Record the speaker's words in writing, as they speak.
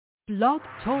Blog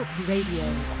Talk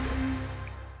Radio.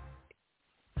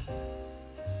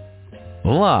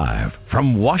 Live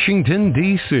from Washington,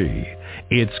 D.C.,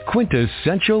 it's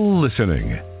Quintessential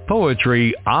Listening,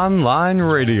 Poetry Online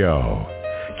Radio.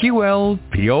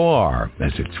 QLPOR,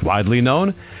 as it's widely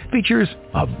known, features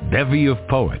a bevy of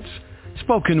poets,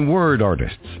 spoken word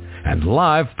artists, and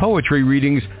live poetry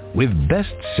readings with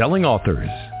best-selling authors.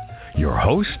 Your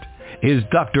host is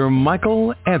Dr.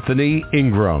 Michael Anthony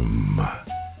Ingram.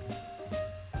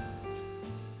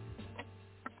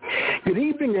 Good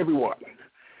evening, everyone.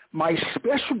 My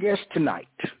special guest tonight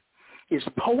is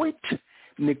poet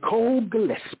Nicole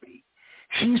Gillespie.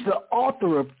 She's the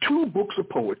author of 2 books of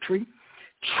poetry,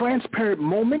 Transparent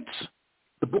Moments,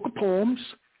 the book of poems,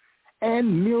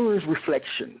 and Mirror's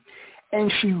Reflection.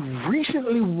 And she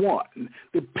recently won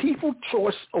the People's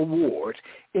Choice Award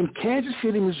in Kansas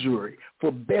City, Missouri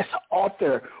for Best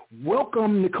Author.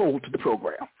 Welcome, Nicole, to the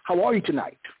program. How are you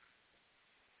tonight?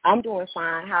 I'm doing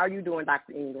fine. How are you doing,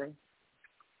 Dr. Ingram?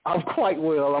 I'm quite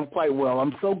well.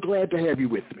 I'm so glad to have you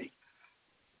with me.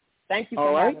 Thank you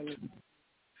for having me.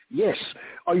 Yes.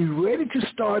 Are you ready to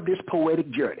start this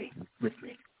poetic journey with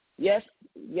me? Yes,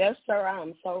 sir.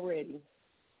 I'm so ready.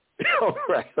 All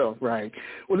right.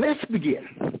 Well, let's begin.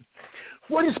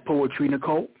 What is poetry,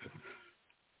 Nicole?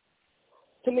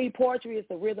 To me, poetry is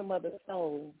the rhythm of the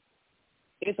soul.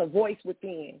 It's a voice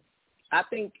within. I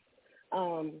think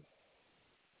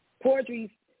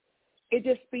poetry, it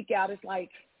just speaks out. It's like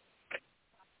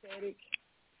prophetic.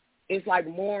 It's like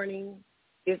mourning.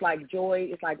 It's like joy.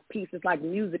 It's like peace. It's like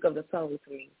music of the soul to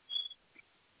me.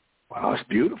 Wow, it's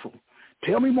beautiful.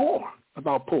 Tell me more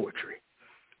about poetry.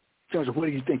 In terms of what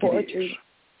do you think poetry,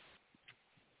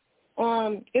 it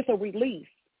is? It's a release.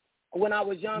 When I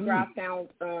was younger, I found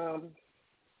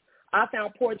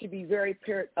poetry to be very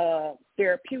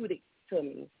therapeutic to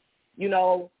me. You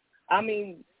know, I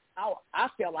mean, I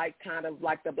feel like kind of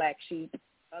like the black sheep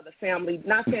of the family,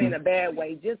 not saying in a bad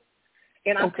way,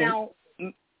 and I found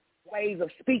ways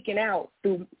of speaking out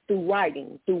through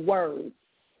writing, through words.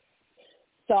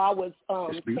 So I was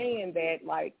saying that,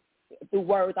 like, through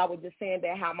words, I was just saying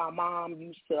that how my mom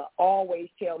used to always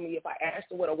tell me if I asked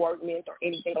her what a word meant or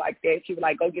anything like that, she would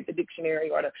like, go get the dictionary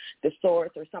or the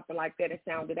thesaurus or something like that and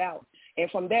sound it out. And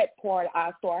from that part,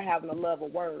 I started having a love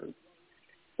of words.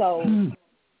 So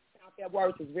that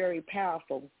words is very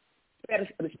powerful,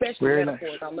 especially very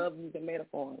metaphors. Nice. I love using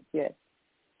metaphors, yes.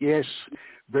 Yes,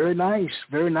 very nice,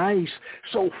 very nice.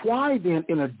 So why then,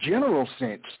 in a general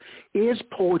sense, is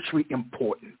poetry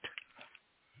important?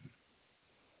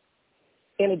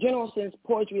 In a general sense,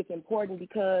 poetry is important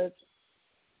because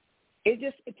it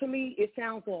just, to me, it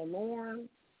sounds an alarm.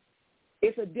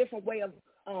 It's a different way of,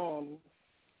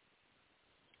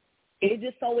 it's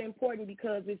just so important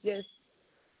because it's just,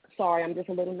 sorry, I'm just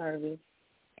a little nervous.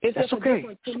 It's That's just okay.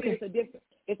 To me,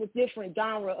 it's a different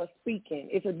genre of speaking.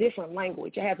 It's a different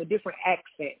language. It has a different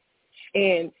accent.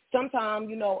 And sometimes,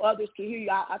 you know, others can hear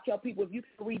you. I tell people, if you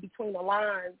can read between the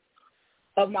lines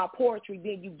of my poetry,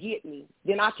 then you get me.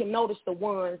 Then I can notice the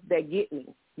ones that get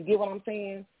me. You get what I'm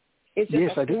saying? It's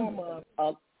just a form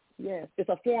of it's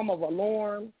a form of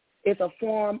alarm. It's a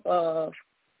form of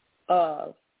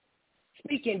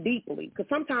speaking deeply, because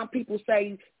sometimes people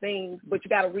say things, but you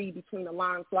got to read between the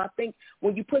lines. So I think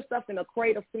when you put stuff in a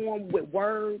creative form with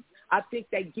words, I think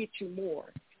they get you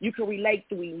more. You can relate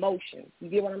through emotions. You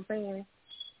get what I'm saying?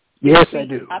 Yes, I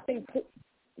do. I think,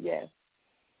 yes.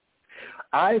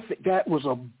 I think that was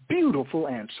a beautiful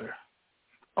answer.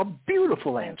 A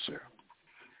beautiful answer.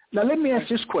 Now, let me ask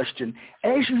this question.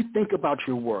 As you think about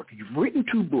your work, you've written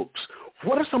 2 books.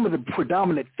 What are some of the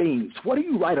predominant themes? What do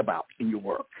you write about in your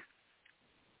work?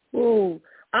 Ooh,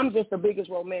 I'm just the biggest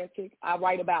romantic. I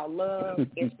write about love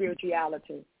and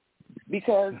spirituality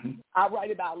because I write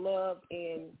about love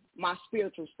in my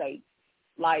spiritual state.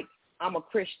 Like, I'm a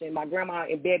Christian. My grandma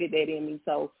embedded that in me.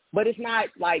 So, but it's not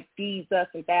like these, us,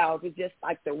 and thous. It's just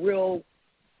like the real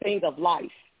thing of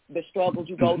life, the struggles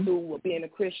you go through with being a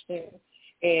Christian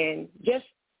and just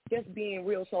being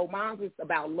real. So mine is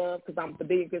about love because I'm the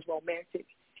biggest romantic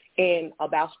and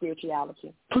about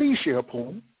spirituality. Please share a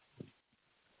poem.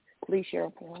 Please share a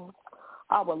poem.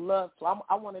 I would love to.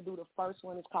 I want to do the first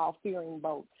one. It's called Fearing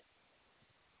Boats.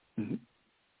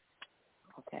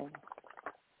 Okay.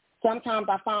 Sometimes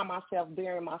I find myself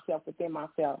burying myself within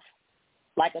myself,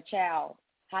 like a child,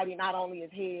 hiding not only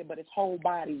his head but his whole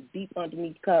body deep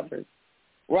underneath covers,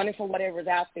 running from whatever's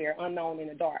out there unknown in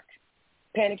the dark,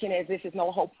 panicking as if there's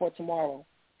no hope for tomorrow.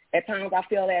 At times I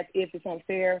feel as if it's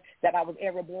unfair that I was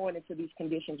ever born into these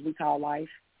conditions we call life.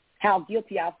 How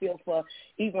guilty I feel for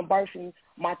even birthing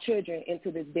my children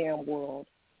into this damn world.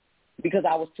 because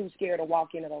I was too scared to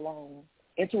walk in it alone.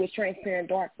 Into its transparent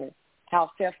darkness.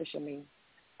 How selfish of me.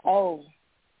 Oh,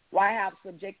 why have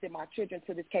subjected my children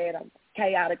to this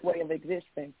chaotic way of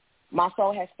existing? My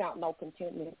soul has found no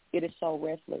contentment. It is so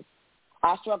restless.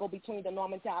 I struggle between the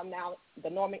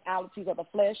normalities of the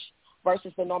flesh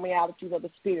versus the normalities of the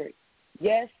spirit.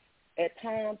 Yes, at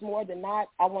times, more than not,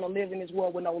 I want to live in this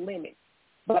world with no limits.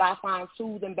 But I find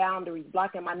soothing boundaries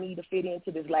blocking my need to fit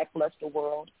into this lackluster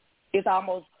world. It's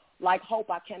almost like hope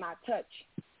I cannot touch.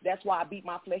 That's why I beat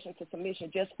my flesh into submission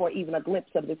just for even a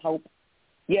glimpse of this hope.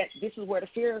 Yet this is where the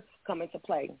fear comes into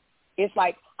play. It's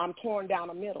like I'm torn down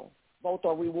the middle. Both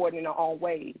are rewarding in their own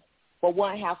ways. But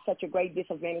one has such a great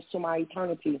disadvantage to my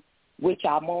eternity, which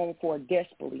I moan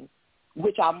desperately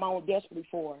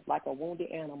for, like a wounded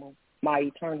animal, my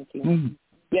eternity. Mm-hmm.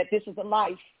 Yet this is a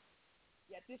life.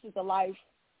 Yet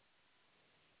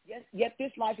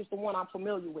this life is the one I'm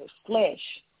familiar with.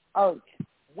 Flesh, earth,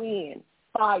 wind,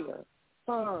 fire,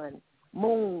 sun,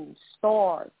 moon,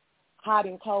 stars, hot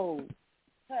and cold,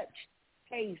 touch,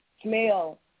 taste,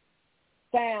 smell,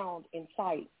 sound, and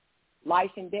sight,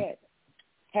 life and death,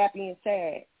 happy and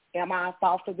sad. Am I a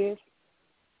fault for this?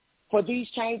 For these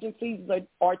changing seasons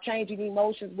or changing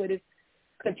emotions with its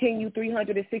continued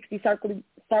 360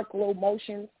 circular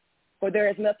motions, for there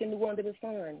is nothing new under the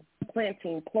sun,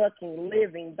 planting, plucking,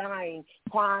 living, dying,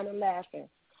 crying and laughing,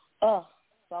 so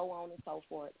on and so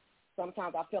forth.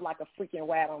 Sometimes I feel like a freaking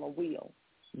rat on a wheel,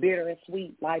 bitter and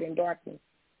sweet, light and darkness.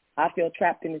 I feel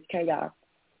trapped in this chaos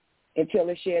until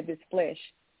it shed this flesh,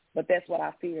 but that's what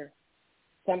I fear.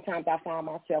 Sometimes I find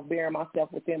myself burying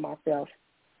myself within myself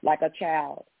like a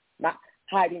child, not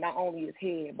hiding not only his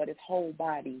head, but his whole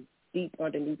body deep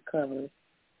underneath covers.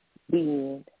 The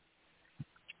end.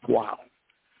 Wow.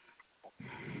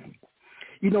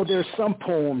 You know, there's some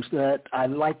poems that I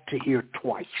like to hear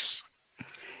twice,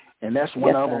 and that's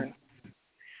one of them.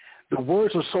 The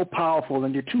words are so powerful,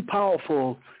 and they're too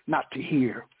powerful not to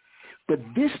hear. But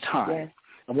this time,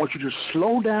 I want you to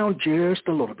slow down just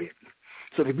a little bit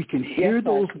so that we can hear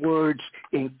those words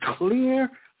in clear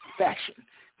fashion.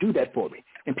 Do that for me,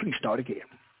 and please start again.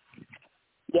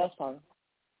 Yes, sir.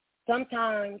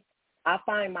 Sometimes I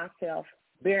find myself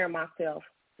burying myself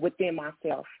within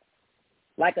myself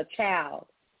like a child,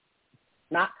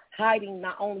 not hiding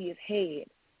not only his head,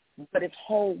 but his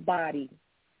whole body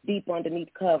deep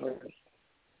underneath covers,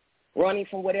 running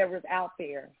from whatever's out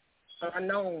there,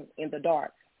 unknown in the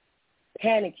dark,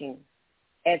 panicking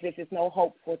as if there's no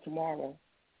hope for tomorrow.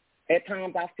 At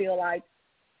times I feel as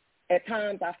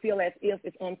if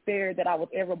it's unfair that I was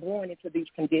ever born into these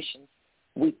conditions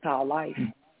we call life.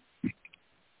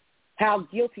 How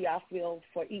guilty I feel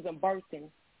for even birthing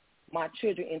my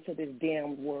children into this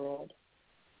damned world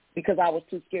because I was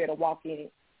too scared to walk in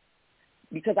it.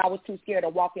 Because I was too scared to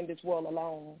walk in this world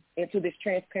alone, into this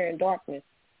transparent darkness.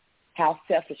 How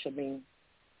selfish of me.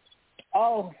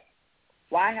 Oh,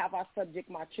 why have I subject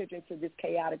my children to this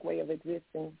chaotic way of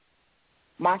existing?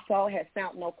 My soul has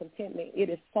found no contentment. It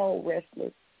is so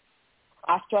restless.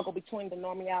 I struggle between the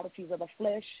normalities of the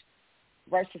flesh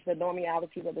versus the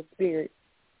normalities of the spirit.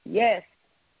 Yes,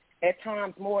 at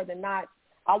times more than not,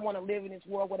 I want to live in this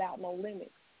world without no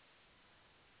limits.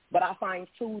 But I find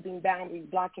soothing boundaries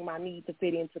blocking my need to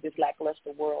fit into this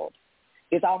lackluster world.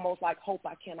 It's almost like hope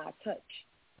I cannot touch.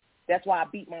 That's why I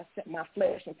beat my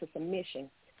flesh into submission,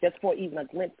 just for even a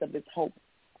glimpse of this hope.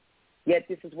 Yet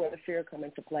this is where the fear comes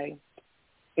into play.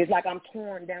 It's like I'm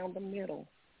torn down the middle.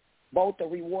 Both are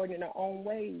rewarding in their own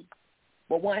ways,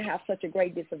 but one has such a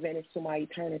great disadvantage to my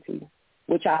eternity,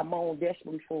 which I moan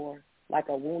desperately for, like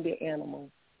a wounded animal,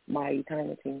 my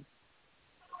eternity.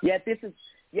 Yet this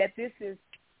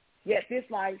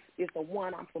life is the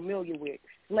one I'm familiar with.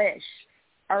 Flesh,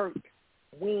 earth,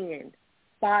 wind,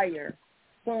 fire,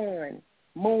 sun,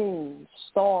 moon,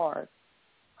 stars,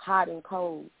 hot and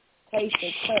cold, taste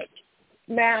and touch,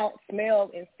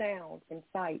 smell and sound and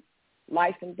sight,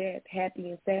 life and death,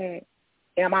 happy and sad.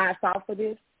 Am I a fault for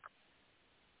this?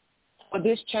 For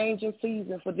these changing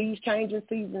seasons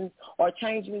or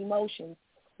changing emotions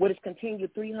with its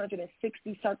continued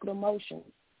 360 circular motions,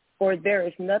 for there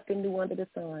is nothing new under the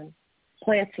sun.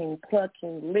 Planting,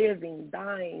 plucking, living,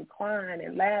 dying, crying,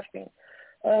 and laughing,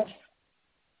 so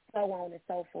on and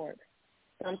so forth.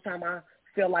 Sometimes I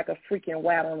feel like a freaking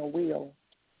rat on a wheel,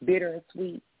 bitter and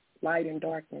sweet, light and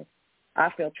darkness. I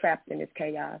feel trapped in this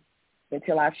chaos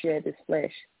until I shed this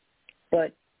flesh.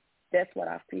 But that's what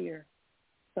I fear.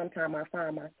 Sometimes I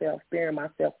find myself burying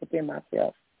myself within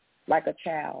myself like a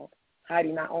child,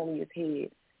 hiding not only his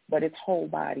head, but his whole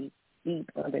body deep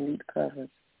underneath covers.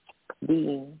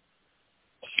 Being.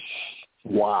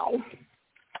 Wow.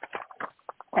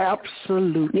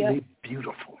 Absolutely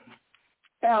beautiful.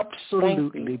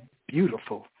 Absolutely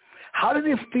beautiful. How did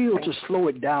it feel to slow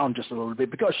it down just a little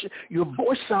bit? Because your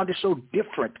voice sounded so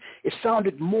different. It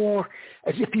sounded more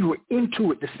as if you were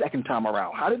into it the second time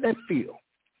around. How did that feel?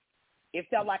 It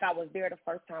felt like I was there the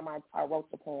first time I wrote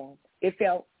the poem. It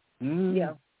felt,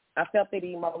 I felt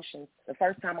the emotions. The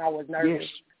first time I was nervous,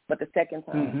 but the second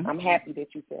time, I'm happy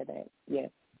that you said that. Yes.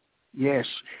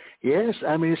 Yes.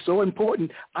 I mean, it's so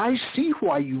important. I see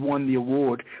why you won the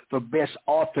award for Best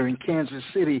Author in Kansas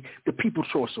City, the People's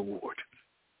Choice Award.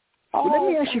 Well, let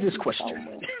me ask you this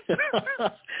question.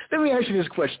 Let me ask you this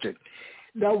question.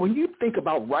 Now, when you think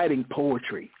about writing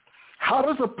poetry, how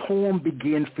does a poem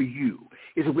begin for you?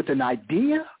 Is it with an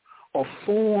idea, a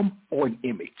form, or an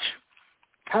image?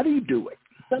 How do you do it?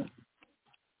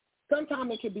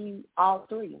 Sometimes it could be all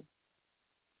three.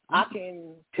 I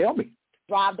can tell me.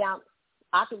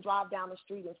 I can drive down the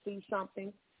street and see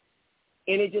something,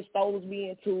 and it just throws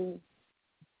me into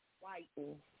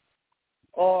writing,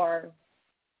 or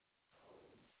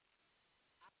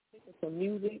I listen to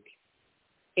music,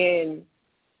 and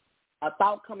a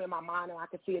thought come in my mind, and I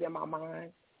can see it in my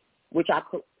mind, which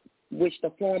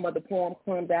the form of the poem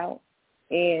comes out,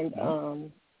 and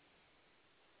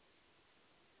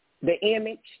the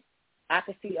image, I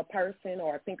could see a person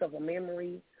or think of a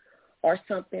memory or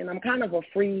something. I'm kind of a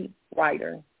free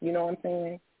writer, you know what I'm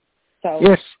saying? So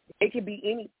it could be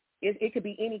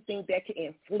anything that can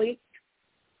inflict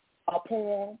a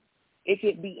poem. It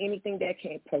could be anything that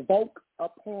can provoke a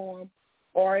poem,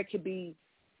 or it could be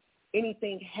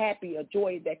anything happy or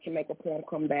joy that can make a poem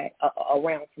come back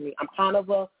around to me. I'm kind of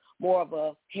more of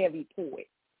a heavy poet.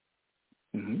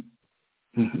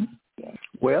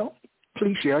 Well,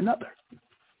 please share another.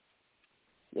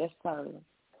 Yes, sir.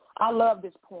 I love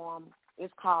this poem.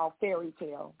 It's called Fairy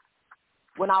Tale.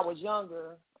 When I was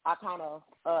younger, I kind of,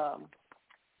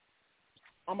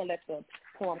 I'm going to let the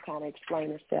poem kind of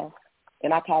explain itself,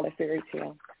 and I call it Fairy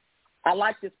Tale. I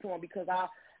like this poem because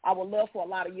I would love for a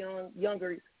lot of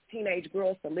younger teenage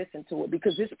girls to listen to it,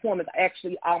 because this poem is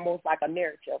actually almost like a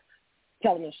narrative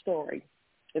telling a story.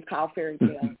 It's called Fairy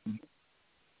Tale.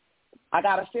 I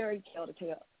got a fairy tale to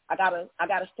tell. I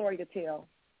got a story to tell.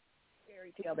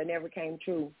 Fairy tale that never came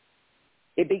true.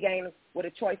 It began with a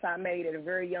choice I made at a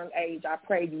very young age. I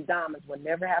prayed you diamonds would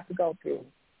never have to go through.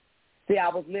 See, I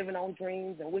was living on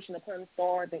dreams and wishing upon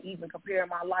stars, and even comparing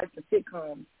my life to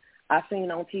sitcoms I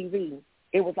seen on TV.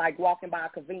 It was like walking by a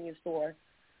convenience store,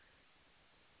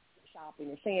 shopping,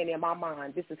 and saying in my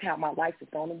mind, this is how my life is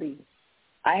going to be.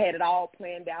 I had it all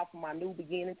planned out from my new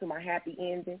beginning to my happy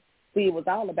ending. See, it was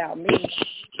all about me.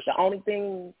 The only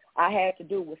thing I had to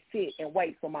do was sit and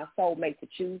wait for my soulmate to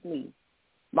choose me.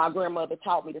 My grandmother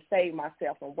taught me to save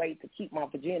myself and wait to keep my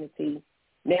virginity.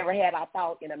 Never had I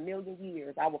thought in a million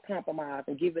years I would compromise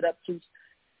and give it up too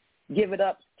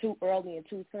early and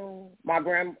too soon. My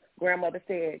grandmother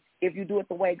said, if you do it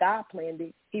the way God planned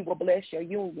it, he will bless your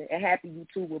union, and happy you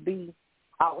two will be.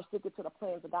 I was sticking to the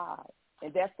plans of God,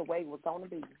 and that's the way it was going to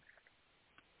be.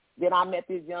 Then I met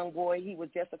this young boy. He was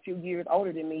just a few years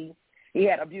older than me. He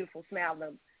had a beautiful smile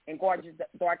and gorgeous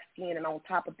dark skin, and on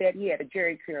top of that, he had a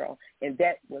jerry curl, and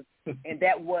that was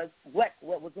what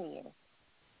was in.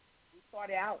 We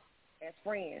started out as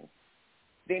friends.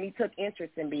 Then he took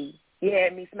interest in me. He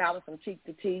had me smiling from cheek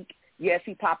to cheek. Yes,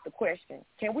 he popped the question,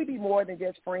 can we be more than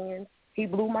just friends? He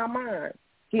blew my mind.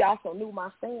 He also knew my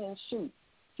saying, shoot.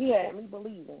 He had me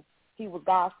believing he was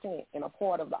God sent and a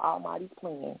part of the Almighty's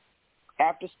plan.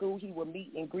 After school, he would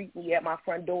meet and greet me at my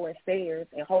front door and stairs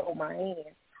and hold my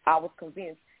hand. I was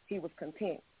convinced he was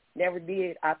content. Never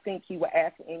did I think he would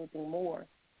ask for anything more.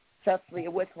 Suddenly,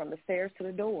 it went from the stairs to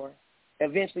the door.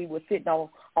 Eventually, we're sitting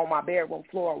on my bedroom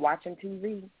floor watching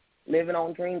TV, living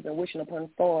on dreams and wishing upon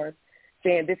stars,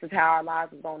 saying this is how our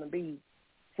lives is going to be.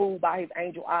 Fooled by his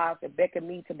angel eyes that beckoned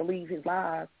me to believe his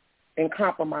lies and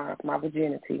compromise my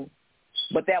virginity.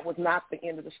 But that was not the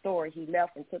end of the story. He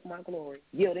left and took my glory.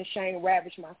 Guilt and shame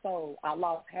ravished my soul. I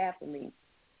lost half of me.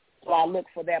 So I looked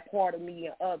for that part of me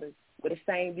and others with the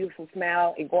same beautiful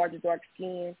smile and gorgeous dark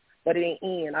skin. But in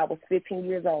the end, I was 15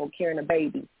 years old carrying a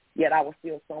baby, yet I was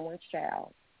still someone's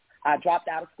child. I dropped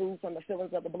out of school from the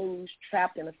feelings of the blues,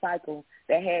 trapped in a cycle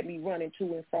that had me running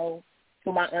to and fro.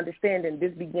 To my understanding,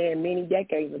 this began many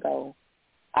decades ago.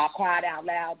 I cried out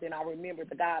loud, then I remembered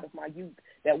the God of my youth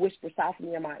that whispered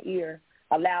softly in my ear,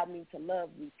 allow me to love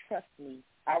you, trust me,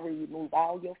 I will remove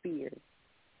all your fears.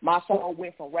 My soul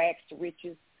went from rags to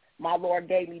riches. My Lord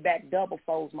gave me back double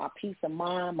folds, my peace of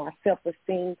mind, my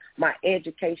self-esteem, my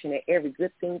education, and every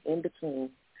good thing in between.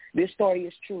 This story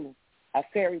is true, a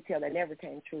fairy tale that never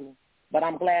came true. But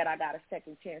I'm glad I got a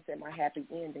second chance at my happy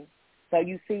ending. So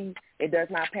you see, it does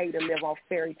not pay to live off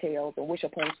fairy tales and wish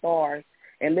upon stars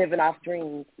and living off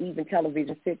dreams, even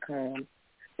television sitcoms.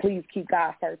 Please keep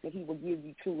God first, and he will give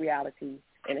you true reality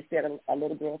and instead of a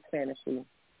little girl's fantasy.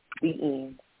 The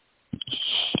end.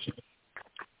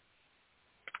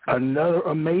 Another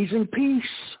amazing piece.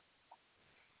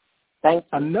 Thank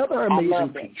you. Another amazing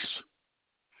piece.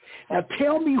 Now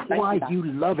tell me why you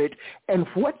love it, and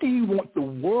what do you want the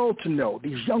world to know,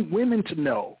 these young women to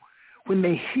know, when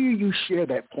they hear you share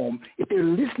that poem? If they're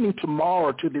listening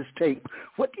tomorrow to this tape,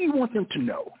 what do you want them to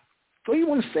know? What do you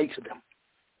want to say to them?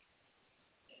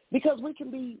 Because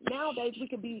nowadays we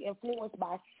can be influenced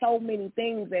by so many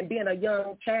things, and being a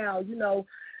young child,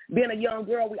 being a young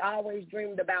girl, we always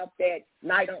dreamed about the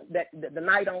knight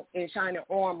in shining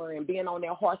armor and being on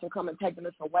their horse and coming taking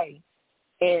us away.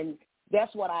 And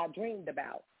that's what I dreamed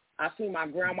about. I see my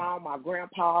grandma, my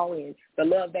grandpa, and the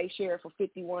love they shared for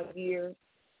 51 years.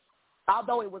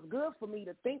 Although it was good for me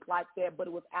to think like that, but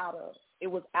it was out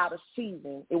of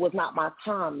season. It was not my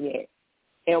time yet.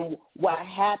 And what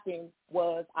happened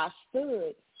was I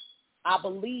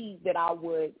believed that I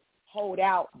would hold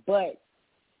out, but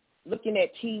looking at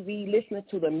TV, listening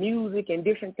to the music and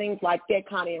different things like that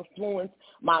kind of influenced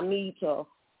my need to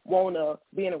want to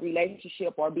be in a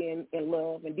relationship or being in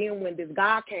love. And then when this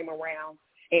guy came around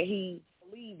and he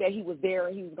believed that he was there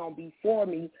and he was going to be for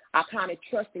me, I kind of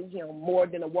trusted him more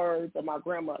than the words of my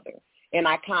grandmother, and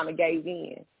I kind of gave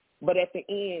in. But at the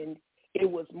end, it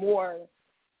was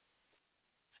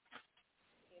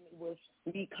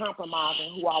me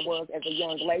compromising who I was as a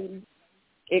young lady.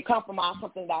 It compromised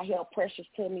something that I held precious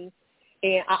to me.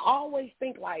 And I always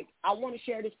think like I want to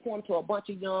share this poem to a bunch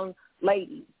of young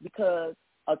ladies, because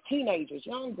of teenagers,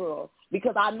 young girls,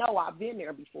 because I know I've been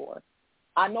there before.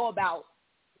 I know about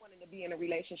wanting to be in a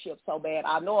relationship so bad.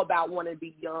 I know about wanting to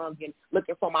be young and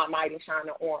looking for my knight in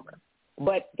shining armor.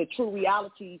 But the true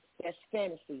reality, that's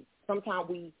fantasy. Sometimes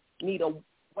we need to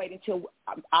wait until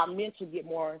our mental get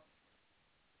more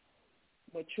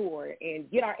mature and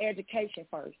get our education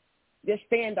first. Just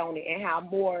stand on it and have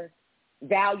more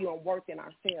value and worth in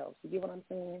ourselves. You get what I'm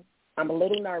saying? I'm a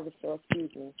little nervous, so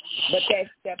excuse me. But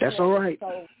that's all right.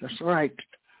 That's all right.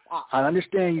 I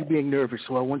understand you being nervous,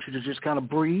 so I want you to just kind of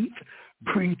breathe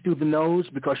through the nose,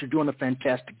 because you're doing a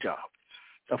fantastic job.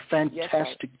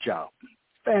 Fantastic job.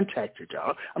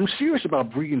 I'm serious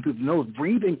about breathing through the nose.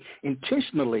 Breathing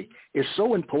intentionally is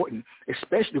so important,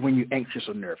 especially when you're anxious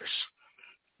or nervous.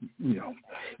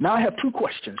 Now I have two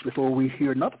questions before we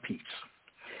hear another piece.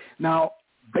 Now,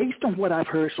 based on what I've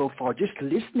heard so far, just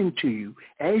listening to you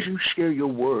as you share your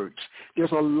words,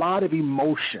 there's a lot of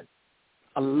emotion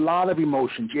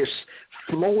just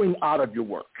flowing out of your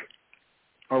work.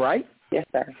 All right? Yes,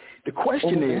 sir. The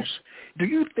question is, do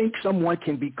you think someone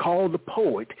can be called a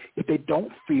poet if they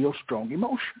don't feel strong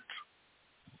emotions?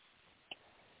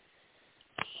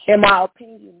 In my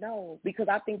opinion, no, because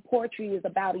I think poetry is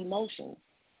about emotions,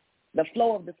 the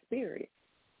flow of the spirit.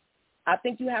 I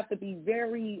think you have to be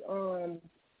very,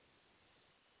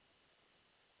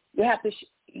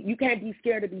 you can't be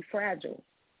scared to be fragile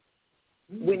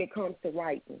when it comes to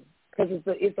writing, because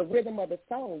it's the rhythm of the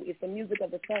soul. It's the music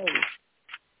of the soul.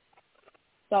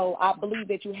 So I believe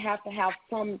that you have to have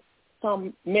some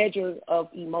measure of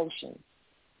emotion.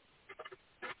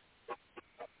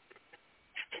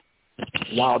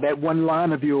 Wow, that one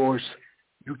line of yours,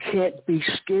 you can't be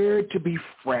scared to be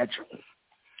fragile.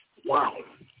 Wow.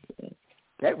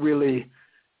 That really,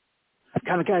 I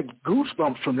kind of got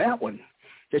goosebumps from that one,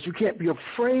 that you can't be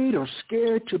afraid or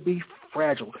scared to be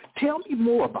fragile. Tell me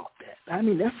more about that. I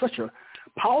mean, that's such a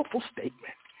powerful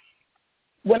statement.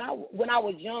 When I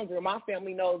was younger, my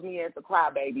family knows me as a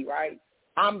crybaby, right?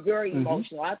 I'm very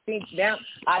emotional. I think now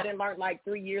I didn't learn like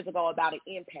 3 years ago about an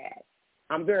empath.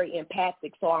 I'm very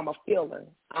empathic, so I'm a feeler.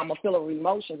 I'm a feeler of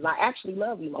emotions, and I actually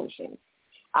love emotions.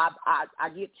 I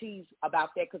get teased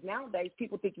about that because nowadays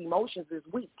people think emotions is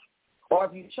weak, or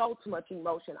if you show too much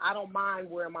emotion. I don't mind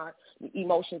wearing my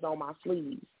emotions on my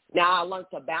sleeves. Now I learned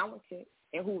to balance it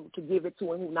and who to give it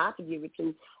to and who not to give it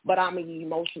to, but I'm an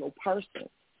emotional person,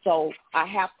 so I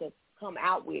have to come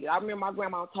out with it. I remember my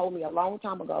grandma told me a long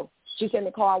time ago, she said,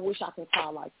 Nicole, I wish I could cry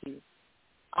like you.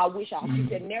 She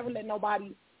said, never let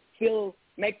nobody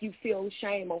make you feel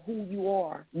shame of who you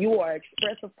are. You are an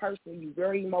expressive person. You're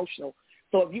very emotional.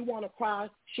 So if you want to cry,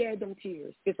 shed them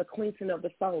tears. It's a cleansing of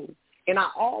the soul. And I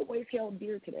always held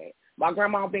dear to that. My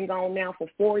grandma been gone now for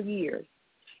 4 years,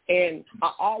 and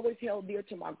I always held dear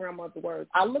to my grandmother's words.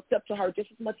 I looked up to her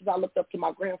just as much as I looked up to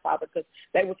my grandfather, because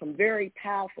they were some very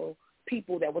powerful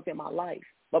people that was in my life.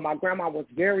 But my grandma was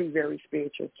very, very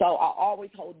spiritual. So I always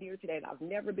hold dear to that. I've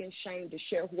never been ashamed to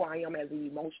share who I am as an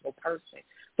emotional person.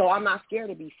 So I'm not scared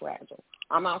to be fragile.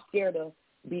 I'm not scared to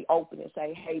be open and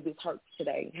say, hey, this hurts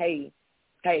today. Hey,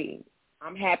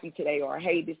 I'm happy today. Or,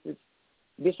 hey, this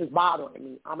is bothering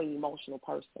me. I'm an emotional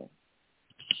person.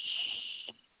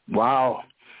 Wow.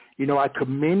 I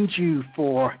commend you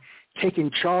for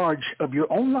taking charge of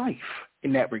your own life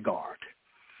in that regard.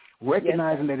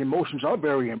 Recognizing that emotions are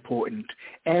very important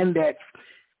and that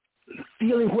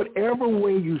feeling whatever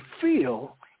way you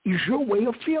feel is your way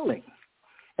of feeling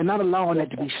and not allowing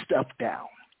that to be stuffed down.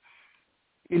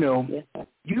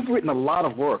 You've written a lot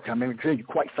of work. I mean, you're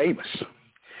quite famous.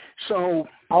 So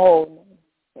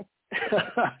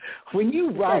when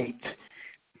you write,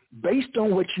 based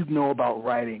on what you know about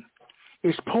writing,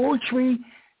 is poetry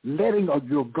letting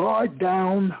your guard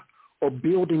down or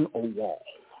building a wall?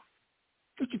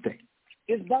 What do you think?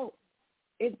 It's both.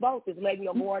 It's letting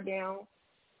your guard down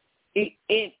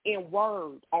in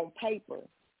words, on paper.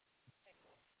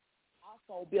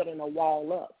 Also building a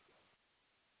wall up.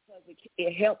 Because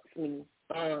it helps me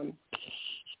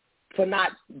for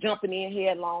not jumping in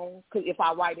headlong. Because if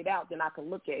I write it out, then I can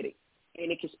look at it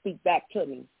and it can speak back to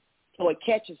me. So it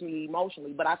catches me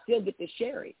emotionally. But I still get to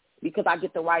share it because I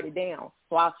get to write it down.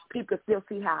 So people can still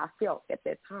see how I felt at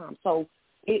that time. So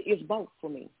it's both for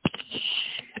me.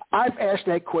 I've asked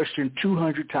that question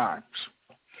 200 times,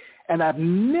 and I've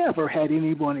never had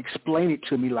anyone explain it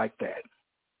to me like that.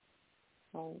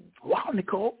 Oh. Wow,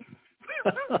 Nicole.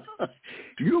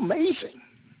 You're amazing.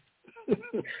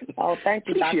 Oh, thank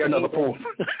you, Please share another poem.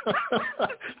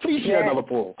 Please share another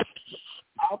poem.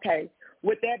 Okay.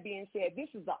 With that being said, this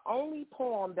is the only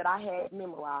poem that I had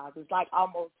memorized. It's like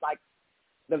almost like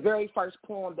the very first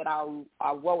poem that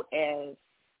I wrote as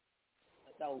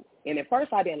adult. And at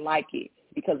first I didn't like it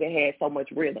because it had so much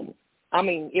rhythm. I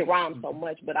mean, it rhymed so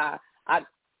much, but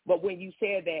but when you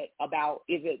said that about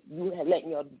is it you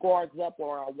letting your guards up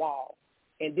or a wall,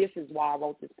 and this is why I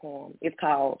wrote this poem. It's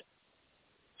called,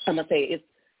 I'm going to say it's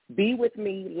be with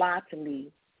me, lie to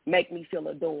me, make me feel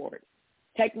adored.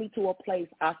 Take me to a place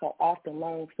I so often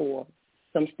long for.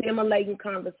 Some stimulating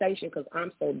conversation because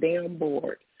I'm so damn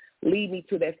bored. Lead me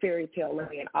to that fairy tale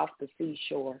land off the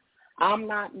seashore. I'm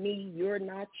not me, you're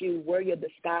not you. Wear your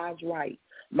disguise right.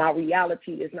 My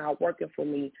reality is not working for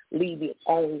me. Leave it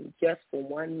on just for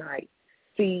one night.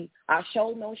 See, I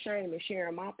show no shame in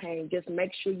sharing my pain. Just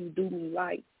make sure you do me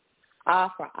right. Eye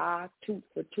for eye, tooth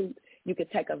for tooth. You can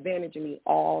take advantage of me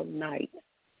all night.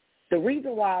 The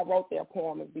reason why I wrote that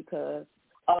poem is because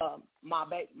my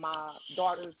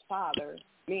daughter's father,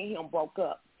 me and him broke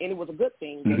up. And it was a good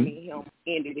thing that me and him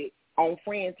ended it on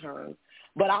friend terms.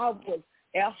 But I was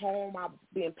at home, I've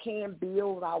been paying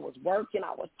bills, I was working,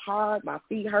 I was tired, my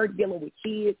feet hurt dealing with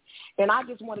kids, and I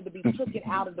just wanted to be taken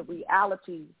out of the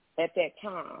reality at that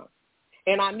time.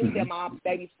 And I knew that my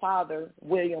baby's father,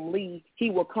 William Lee, he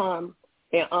would come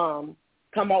and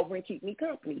come over and keep me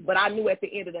company. But I knew at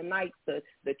the end of the night the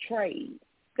trade.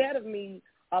 Instead of me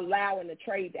allowing the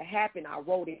trade to happen, I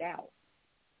wrote it out.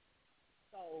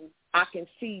 So I can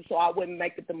see, so I wouldn't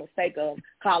make the mistake of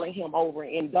calling him over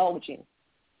and indulging.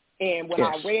 And when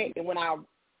I read and when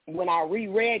I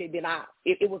reread it, then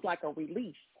it was like a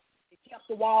release. It kept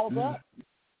the walls up. It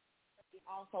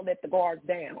also let the guards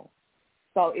down.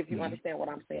 So if you understand what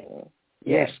I'm saying.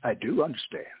 Yes, I do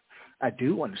understand.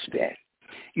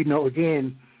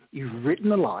 Again, you've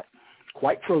written a lot,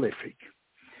 quite prolific.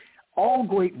 All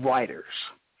great writers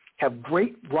have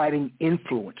great writing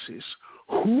influences.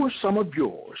 Who are some of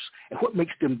yours, and what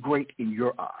makes them great in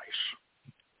your eyes?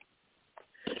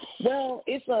 Well,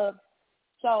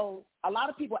 so a lot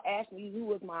of people ask me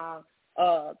who is my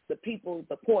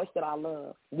the poets that I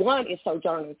love. One is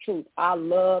Sojourner Truth. I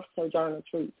love Sojourner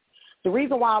Truth. The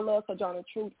reason why I love Sojourner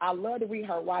Truth, I love to read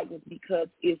her writings because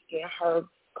it's in her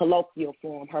colloquial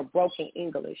form, her broken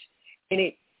English, and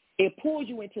it pulls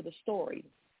you into the story.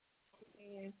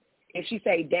 If she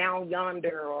say down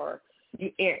yonder, or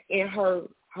in her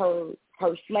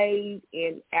slave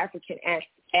and African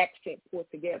accent put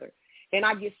together, and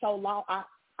I get so lost.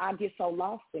 I get so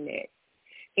lost in that.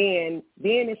 And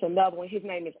then it's another one. His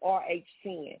name is R.H.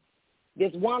 Sin.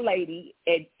 This one lady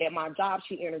at my job,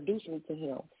 she introduced me to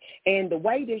him. And the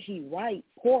way that he writes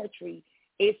poetry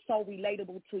is so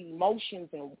relatable to emotions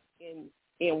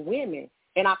in women.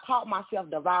 And I caught myself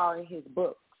devouring his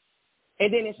books.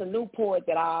 And then it's a new poet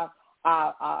that I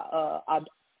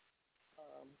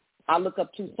look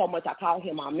up to so much. I call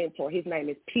him my mentor. His name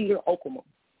is Peter Okuma.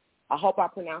 I hope I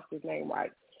pronounced his name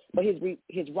right. But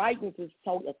his writings is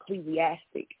so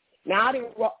ecclesiastic. Now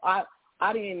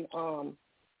I didn't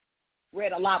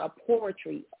read a lot of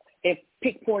poetry and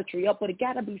pick poetry up, but it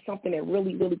got to be something that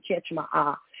really, really catch my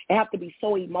eye. It have to be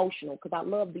so emotional because I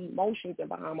love the emotions in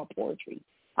behind my poetry.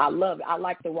 I love it. I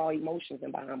like the raw emotions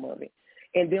in behind of it.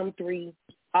 And them three,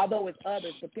 although it's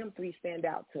others, but them three stand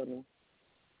out to me.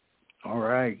 All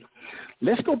right.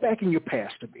 Let's go back in your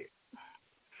past a bit.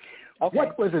 Okay.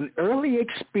 What was an early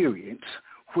experience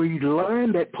where you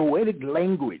learned that poetic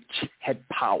language had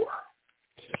power?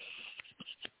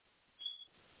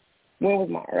 When was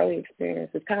my early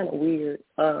experience? It's kind of weird.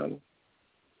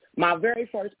 My very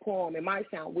first poem, it might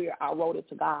sound weird, I wrote it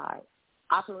to God.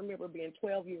 I can remember being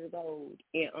 12 years old,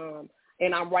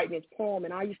 and I'm writing this poem,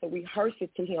 and I used to rehearse it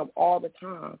to him all the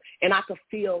time, and I could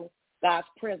feel God's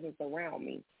presence around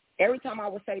me. Every time I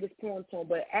would say this poem to him,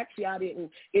 but actually I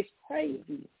didn't. It's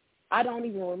crazy. I don't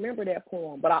even remember that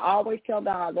poem, but I always tell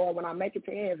God, Lord, when I make it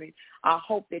to heaven, I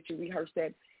hope that you rehearse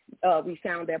that,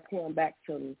 resound that poem back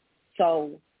to me.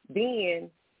 So then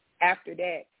after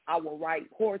that, I will write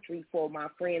poetry for my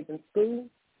friends in school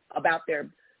about to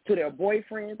their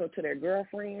boyfriends or to their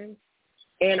girlfriends.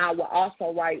 And I will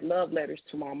also write love letters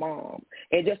to my mom.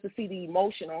 And just to see the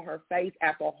emotion on her face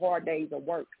after hard days of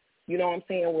work, you know what I'm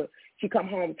saying? When she come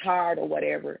home tired or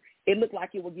whatever, it looked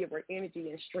like it would give her energy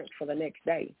and strength for the next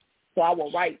day. So I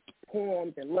will write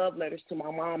poems and love letters to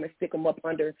my mom and stick them up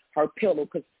under her pillow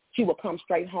because she would come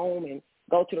straight home and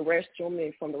go to the restroom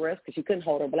and from the rest because she couldn't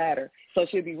hold her bladder. So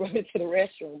she'd be running to the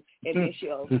restroom and then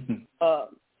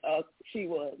she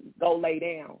would go lay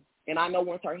down. And I know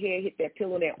once her head hit that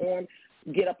pillow, that arm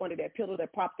get up under that pillow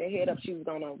that propped her head up, she was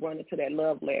going to run into that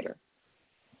love letter.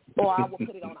 Or I would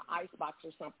put it on an icebox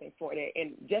or something for that.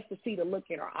 And just to see the look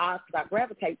in her eyes, because I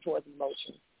gravitate towards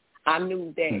emotion, I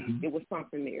knew that it was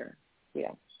something there.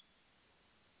 Yeah.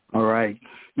 All right.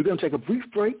 We're going to take a brief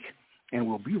break, and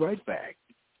we'll be right back.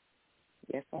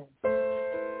 Yes, sir.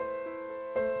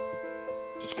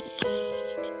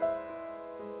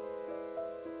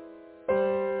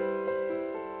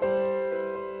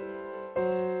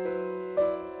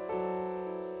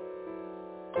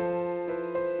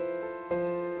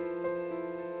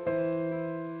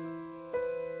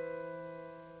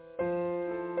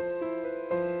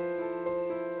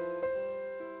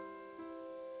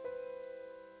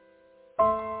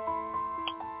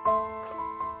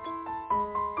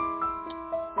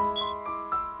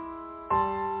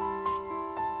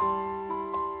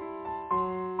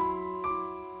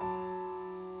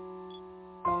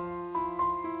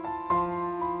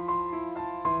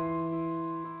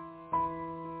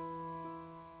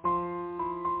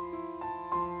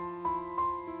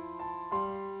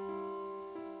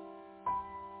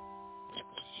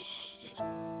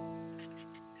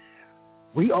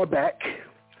 We are back.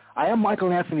 I am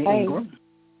Michael Anthony Ingram.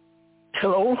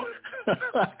 Hello.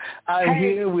 I'm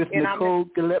here with Nicole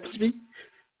Gillespie.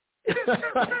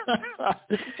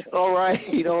 All right.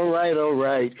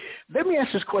 Let me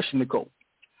ask this question, Nicole.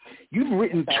 You've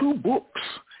written 2 books.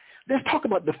 Let's talk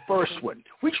about the first one.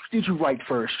 Which did you write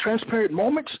first, Transparent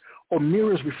Moments or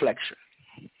Mirror's Reflection?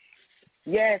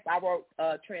 Yes, I wrote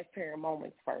Transparent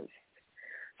Moments first.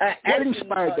 What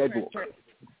inspired that book?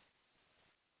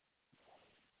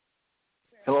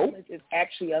 Hello? It's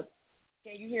actually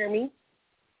can you hear me?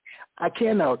 I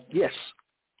can now, yes.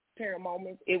 Transparent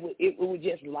Moments, it was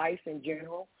just life in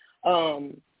general.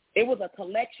 It was a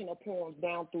collection of poems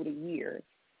down through the years.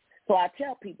 So I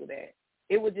tell people that.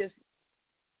 It was just,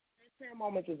 Transparent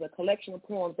Moments is a collection of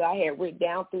poems that I had written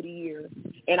down through the years,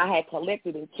 and I had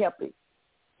collected and kept it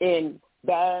in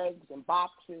bags and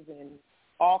boxes and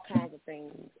all kinds of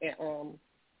things. And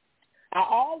I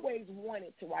always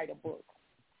wanted to write a book.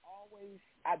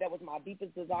 That was my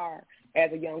deepest desire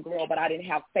as a young girl, but I didn't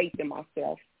have faith in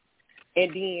myself.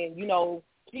 And then,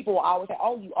 people will always say,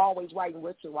 oh, you always writing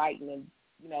what you're writing.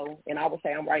 And, and I would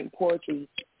say I'm writing poetry.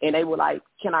 And they were like,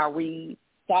 can I read?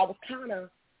 So I was kind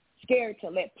of scared to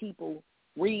let people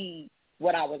read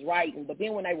what I was writing. But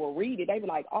then when they would read it, they were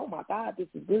like, oh, my God, this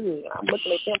is good. And I'm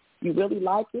looking at them, you really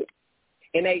like it?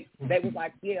 And they was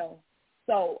like, yeah.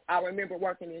 So I remember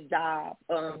working this job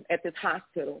at this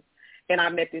hospital. And I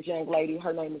met this young lady.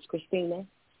 Her name is Christina.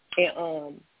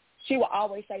 And she would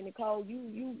always say, Nicole,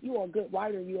 you're a good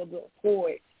writer. You're a good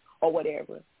poet or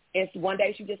whatever. And so one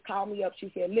day she just called me up. She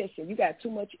said, listen, you got too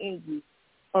much in you.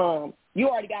 You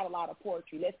already got a lot of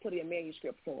poetry. Let's put it in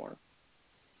manuscript form.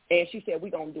 And she said,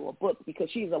 we're going to do a book because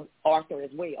she's an author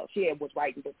as well. She was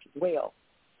writing books as well.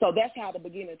 So that's how the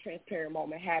beginning of Transparent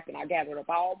Moment happened. I gathered up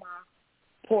all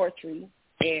my poetry,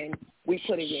 and we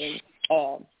put it in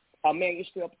a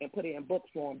manuscript and put it in book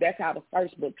form. That's how the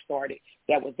first book started.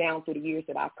 That was down through the years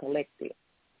that I collected.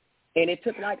 And it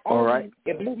took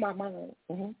it blew my mind.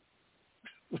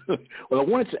 Mm-hmm. Well, I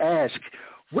wanted to ask,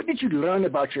 what did you learn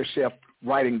about yourself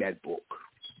writing that book?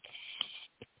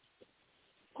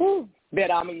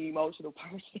 That I'm an emotional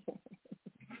person.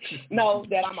 No,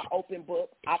 that I'm an open book.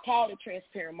 I call it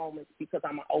transparent moments because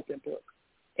I'm an open book,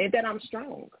 and that I'm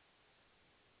strong,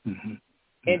 and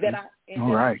that I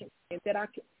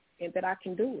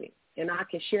can do it, and I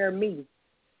can share me,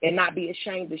 and not be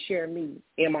ashamed to share me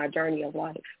in my journey of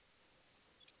life.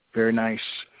 Very nice.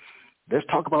 Let's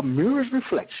talk about Mirror's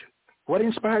Reflection. What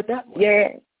inspired that one?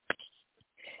 Yeah.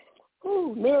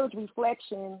 Mirror's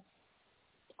Reflection.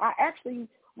 I actually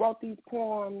wrote these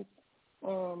poems.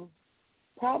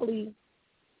 Probably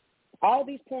all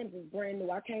these poems is brand new.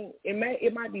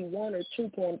 It might be one or two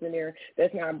poems in there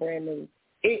that's not brand new.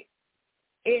 It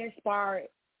inspired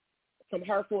some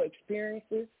hurtful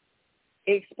experiences.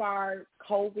 It inspired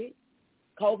COVID.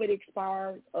 COVID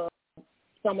inspired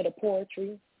some of the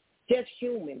poetry. Just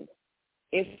humans.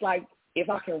 It's like if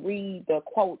I can read the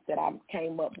quotes that I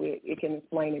came up with, it can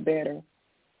explain it better.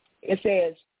 It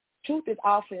says, "Truth is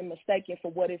often mistaken for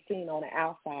what is seen on the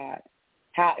outside.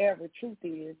 However, truth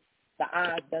is, the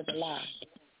eyes doesn't lie.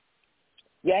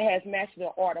 Yet has mastered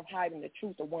the art of hiding the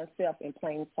truth of oneself in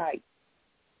plain sight.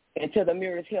 Until the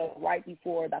mirror is held right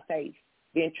before the face,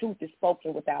 then truth is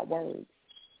spoken without words.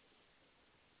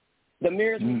 The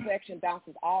mirror's reflection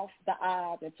bounces off the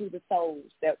eyes into the soul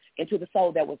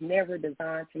that was never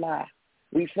designed to lie,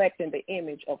 reflecting the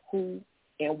image of who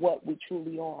and what we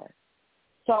truly are."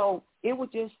 So it was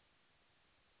just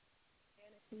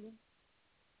fantasy.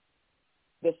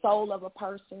 The soul of a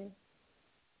person,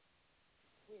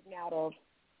 written out of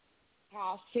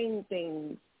how I've seen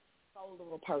things, soul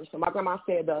of a person. My grandma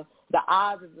said the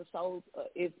eyes is the soul.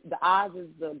 The eyes is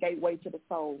the gateway to the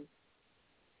soul.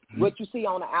 What you see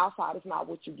on the outside is not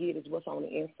what you get; is what's on the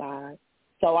inside.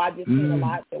 So I just seen a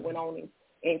lot that went on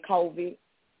in COVID.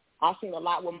 I've seen a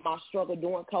lot with my struggle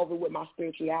during COVID with my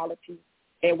spirituality.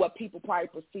 And what people probably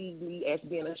perceive me as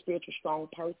being a spiritual strong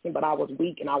person, but I was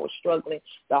weak and I was struggling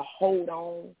to hold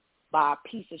on by a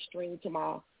piece of string to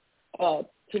my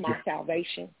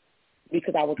salvation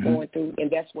because I was going through,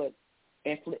 and that's why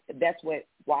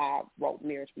I wrote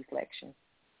Mirror's Reflection.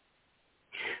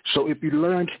 So if you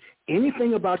learned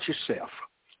anything about yourself,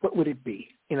 what would it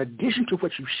be? In addition to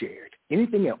what you shared,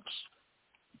 anything else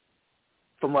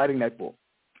from writing that book?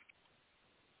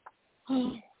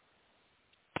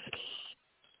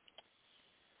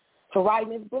 For writing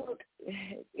this book,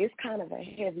 it's kind of a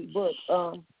heavy book.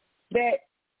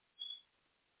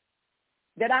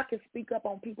 That I can speak up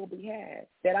on people's behalf.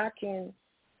 That I can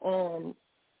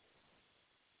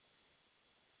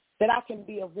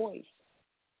be a voice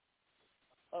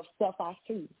of stuff I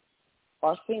see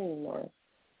or seen, or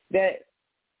that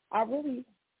I really.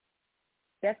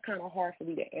 That's kind of hard for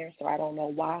me to answer. I don't know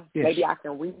why. Yes. Maybe I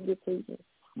can read it to you,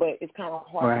 but it's kind of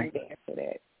hard for me to answer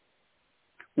that.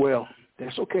 Well,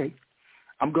 that's okay.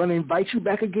 I'm going to invite you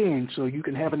back again so you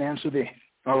can have an answer then.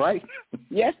 All right?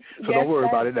 Yes. So don't worry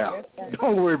about it now.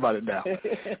 Don't worry about it now.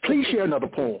 Please share another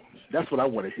poem. That's what I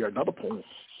want to hear, another poem.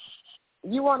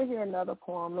 You want to hear another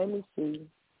poem? Let me see.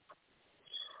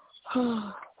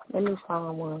 Let me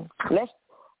find one. I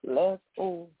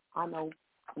know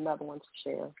another one to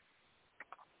share.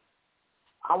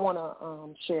 I want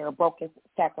to share a broken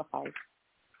sacrifice.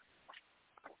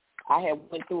 I had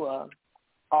went through a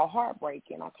heartbreak,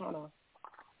 and I kind of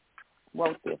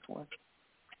wrote this one.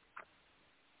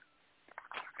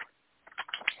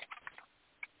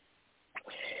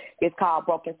 It's called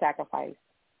Broken Sacrifice.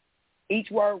 Each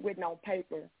word written on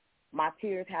paper, my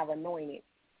tears have anointed,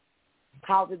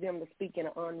 causing them to speak in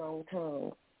an unknown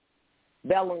tongue,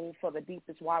 bellowing for the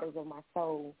deepest waters of my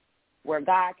soul, where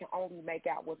God can only make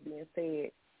out what's being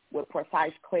said with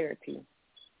precise clarity.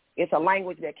 It's a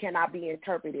language that cannot be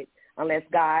interpreted unless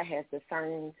God has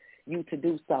discerned you to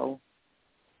do so.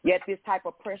 Yet this type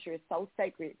of pressure is so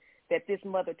sacred that this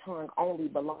mother tongue only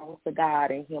belongs to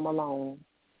God and Him alone.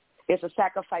 It's a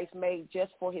sacrifice made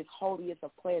just for His holiest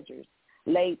of pleasures,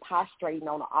 laid prostrating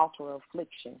on the altar of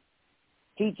affliction.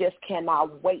 He just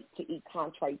cannot wait to eat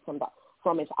contrite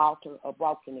from His altar of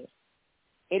brokenness.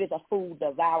 It is a food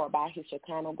devoured by His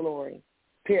Shekinah glory,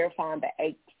 purifying the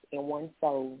aches in one's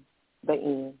soul. The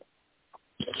end.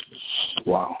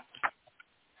 Wow.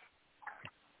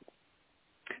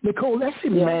 Nicole, let's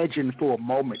imagine for a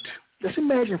moment that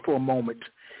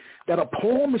a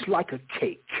poem is like a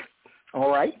cake,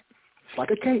 all right? It's like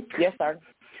a cake. Yes, sir.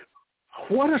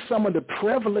 What are some of the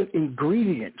prevalent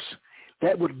ingredients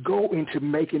that would go into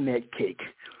making that cake?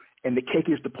 And the cake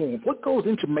is the poem. What goes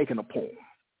into making a poem?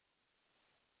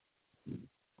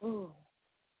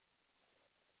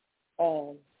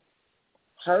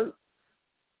 Hurt,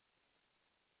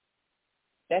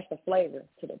 That's the flavor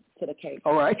to the cake.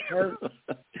 All right. Hurt,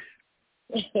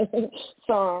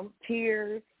 some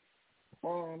tears,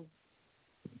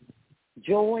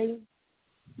 joy,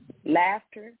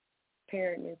 laughter,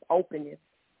 parentness, openness.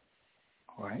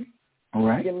 All right. All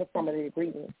right. Give me some of the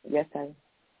ingredients. Yes, sir.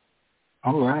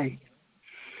 All right.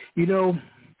 You know,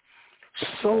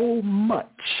 so much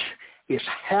is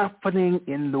happening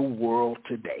in the world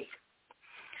today.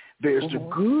 There's the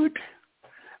good,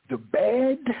 the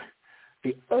bad,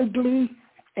 the ugly,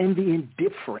 and the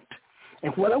indifferent.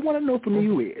 And what I want to know from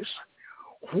you is,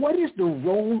 what is the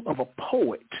role of a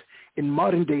poet in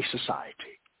modern-day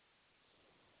society?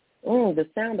 The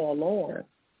sound of alarm.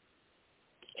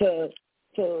 To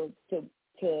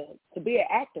be an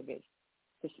activist,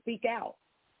 to speak out.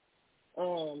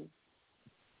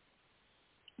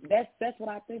 That's what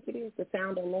I think it is, to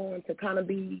sound alarm, to kind of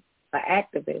be an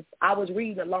activist. I was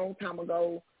reading a long time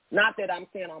ago, not that I'm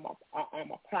saying I'm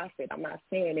a prophet, I'm not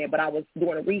saying that, but I was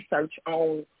doing research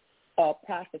on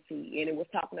prophecy, and it was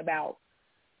talking about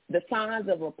the signs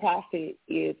of a prophet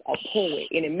is a poet,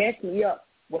 and it messed me up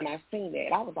when I seen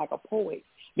that. I was like, a poet,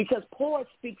 because poets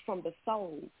speak from the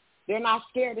soul. They're not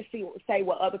scared to say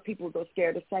what other people are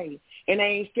scared to say, and they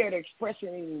ain't scared of expressing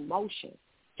any emotion.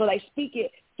 So they speak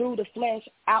it through the flesh,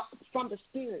 out from the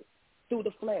spirit, through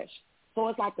the flesh. So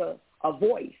it's like a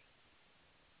voice.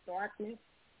 Darkness.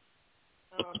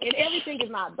 And everything is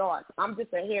not dark. I'm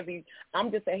just a heavy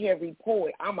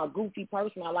poet. I'm a goofy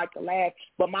person. I like to laugh,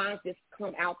 but mine just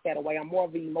come out that way. I'm more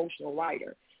of an emotional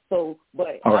writer. So,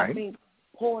 but I think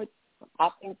poets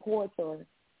are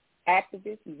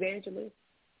activists, evangelists,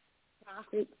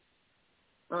 prophets,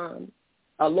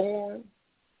 alarm.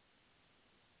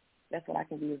 That's what I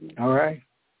can give you. All right.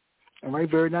 All right,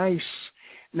 very nice.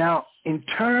 Now, in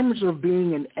terms of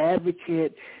being an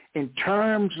advocate, in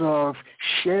terms of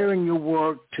sharing your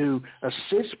work to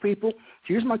assist people,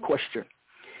 here's my question.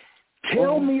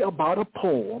 Tell me about a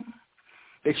poem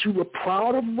that you were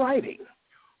proud of writing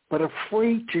but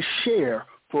afraid to share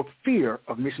for fear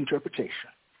of misinterpretation.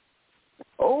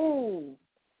 Oh,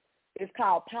 it's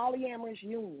called Polyamorous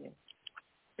Union.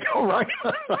 All right.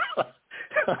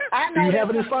 I know. Do you have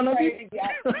it in front of you?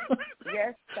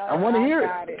 Yes, sir. I want to hear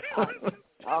it.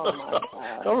 Oh, my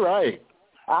God. All right.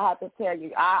 I have to tell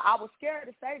you, I was scared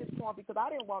to say this point because I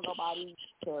didn't want nobody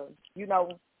to,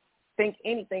 think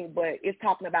anything, but it's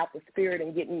talking about the spirit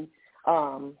and getting,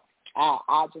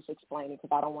 I'll just explain it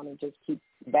because I don't want to just keep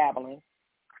babbling.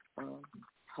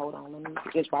 Hold on,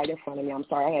 it's right in front of me. I'm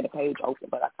sorry, I had the page open,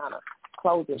 but I kind of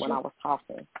closed it when I was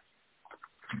talking.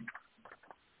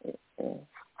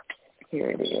 Here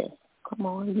it is. Come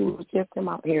on, you were just them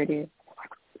out. Here it is.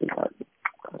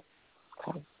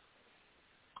 Okay.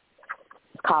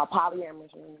 It's called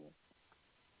Polyamorous Union.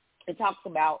 It talks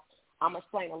about, I'm going to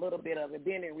explain a little bit of it,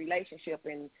 being in a relationship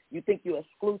and you think you're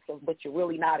exclusive, but you're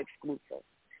really not exclusive,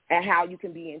 and how you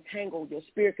can be entangled, your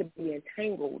spirit could be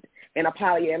entangled in a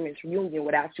polyamorous union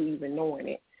without you even knowing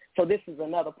it. So this is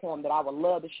another poem that I would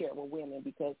love to share with women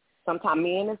because sometimes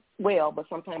men as well, but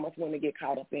sometimes us women get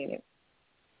caught up in it.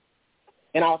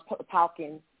 And I was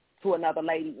talking to another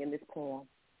lady in this poem.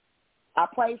 I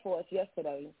prayed for us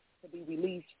yesterday to be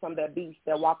released from that beast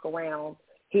that walk around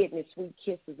hidden in sweet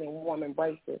kisses and warm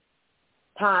embraces,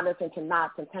 tying us into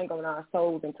knots, entangling our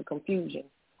souls into confusion,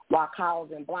 while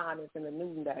causing blindness in the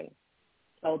noonday,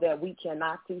 so that we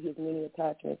cannot see his many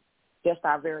attachments, just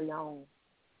our very own,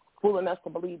 fooling us to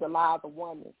believe the lies of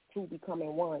oneness, two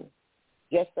becoming one,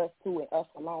 just us two and us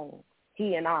alone,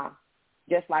 he and I,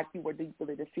 just like you were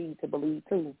deeply deceived to believe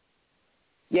too.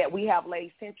 Yet we have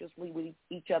laid sensuously with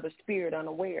each other's spirit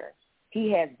unaware.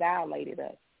 He has violated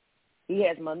us. He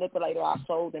has manipulated our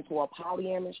souls into a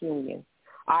polyamorous union.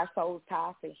 Our souls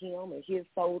tied to him and his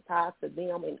soul tied to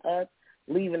them and us,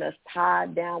 leaving us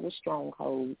tied down with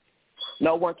strongholds.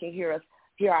 No one can hear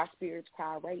our spirits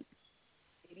cry rape.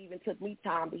 It even took me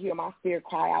time to hear my spirit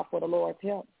cry out for the Lord's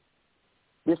help.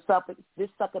 This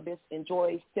succubus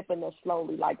enjoys sipping us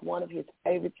slowly like one of his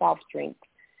favorite soft drinks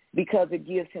because it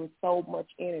gives him so much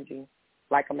energy,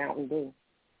 like a Mountain Dew.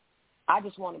 I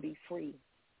just want to be free,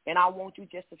 and I want you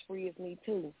just as free as me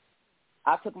too.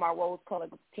 I took my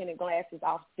rose-colored tinted glasses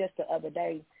off just the other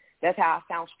day. That's how I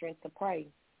found strength to pray.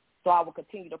 So I will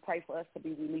continue to pray for us to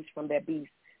be released from that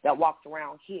beast that walks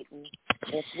around hidden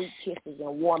in sweet kisses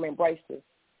and warm embraces.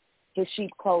 His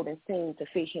sheep clothing seemed to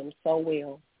fit him so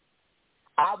well.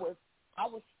 I'm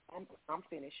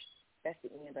finished. That's the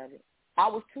end of it. I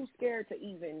was too scared to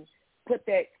even put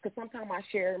that, because sometimes I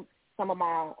share some of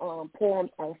my poems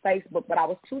on Facebook, but I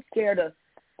was too scared to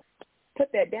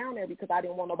put that down there because I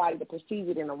didn't want nobody to perceive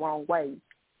it in the wrong way.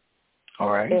 All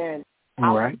right. And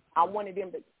I wanted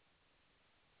them to,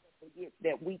 forget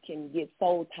that we can get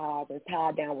soul ties and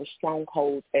tied down with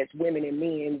strongholds as women and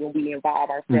men when we involve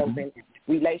ourselves in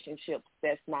relationships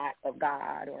that's not of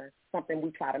God or something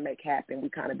we try to make happen. We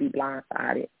kind of be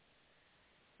blindsided.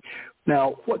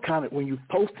 Now, when you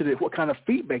posted it, what kind of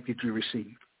feedback did you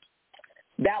receive?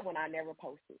 That one I never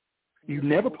posted. You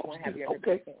never posted it?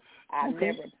 Okay. I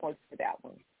never posted that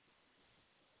one.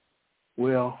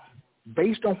 Well,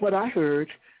 based on what I heard,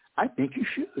 I think you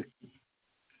should.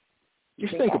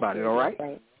 Just think about it, all right?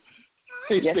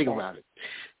 Just think about it.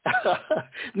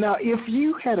 Now, if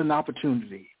you had an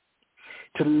opportunity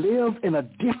to live in a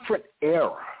different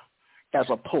era as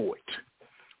a poet,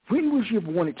 when would you have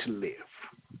wanted to live?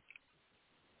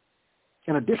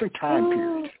 In a different time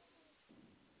period.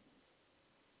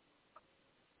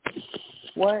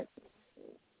 What?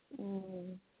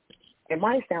 It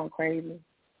might sound crazy.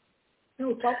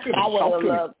 No, talk to me. I would have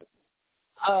loved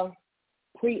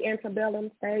pre-antebellum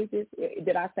stages.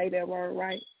 Did I say that word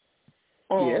right?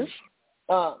 Yes.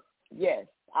 Yes,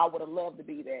 I would have loved to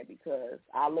be there because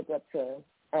I look up to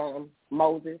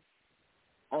Moses,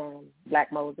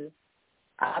 Black Moses.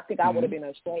 I think I would have been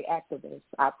a straight activist.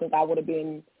 I think I would have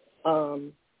been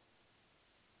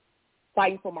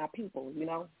fighting for my people, you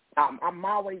know. I'm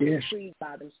always intrigued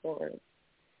by them stories.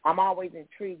 I'm always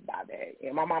intrigued by that.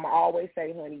 And my mama always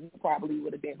say, honey, you probably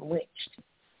would have been lynched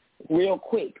real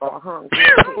quick or hung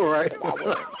real quick. Right.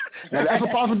 Now, that's a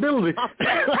possibility.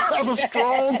 That's a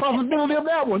strong possibility of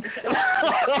that one.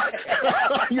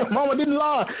 Your mama didn't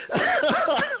lie.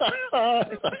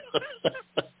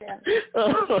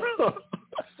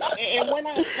 And when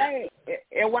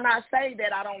I say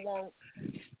that, I don't want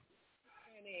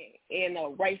in a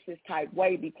racist type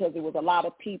way because it was a lot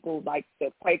of people like the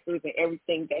Quakers and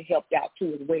everything that helped out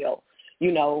too as well.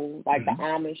 You know, like the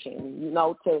Amish and, you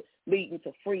know, to leading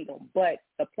to freedom. But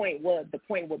the point would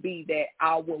be that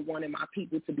I would want my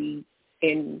people to be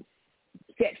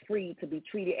set free, to be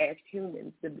treated as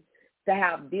humans, to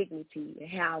have dignity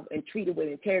and treated with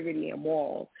integrity and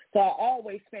morals. So I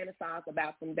always fantasize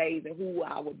about some days and who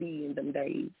I would be in them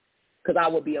days because I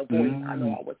would be a voice. I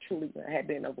know I would truly have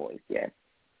been a voice, yes.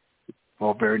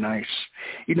 Oh, very nice.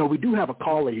 You know, we do have a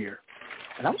caller here,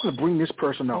 and I'm going to bring this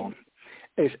person on.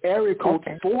 It's area code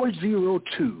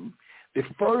 402. The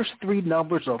first three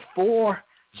numbers are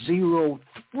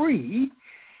 403.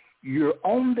 You're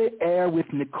on the air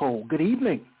with Nicole. Good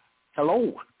evening.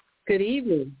 Hello. Good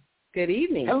evening. Good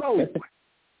evening. Hello.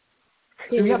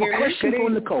 Do you have a question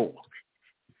for Nicole?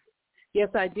 Yes,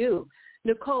 I do.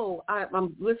 Nicole,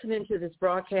 I'm listening to this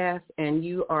broadcast, and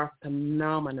you are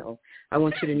phenomenal. I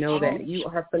want you to know that. You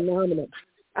are phenomenal.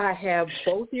 I have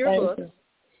both your books,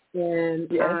 and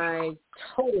I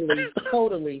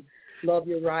totally love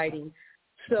your writing.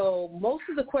 So most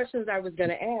of the questions I was going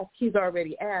to ask, he's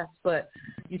already asked, but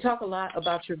you talk a lot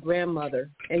about your grandmother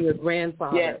and your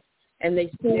grandfather, and they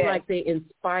seem like they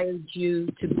inspired you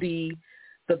to be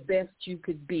the best you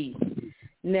could be.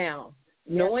 Now,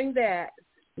 knowing that,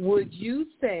 would you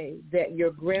say that your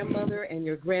grandmother and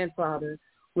your grandfather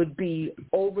would be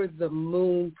over the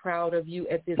moon proud of you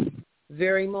at this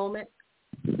very moment?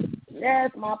 Yes,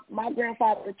 my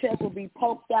grandfather's chest would be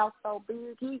poked out so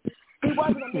big. He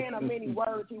wasn't a man of many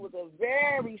words. He was a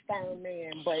very stern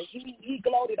man, but he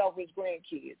gloated over his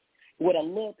grandkids with a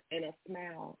look and a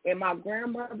smile. And my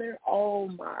grandmother, oh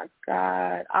my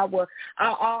God, I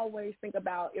always think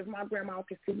about if my grandma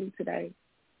could see me today,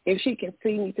 if she can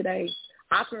see me today.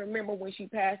 I can remember when she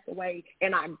passed away,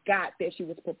 and I got that she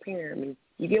was preparing me.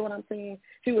 You get what I'm saying?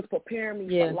 She was preparing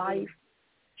me for life.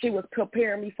 She was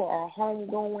preparing me for our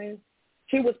homegoing.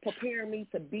 She was preparing me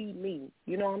to be me.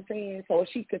 You know what I'm saying? So if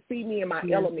she could see me in my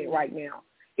element right now,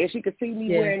 if she could see me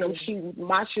wearing them shoes,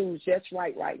 my shoes just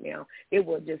right now, it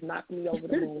would just knock me over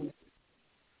the moon.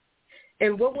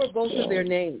 And what were both of their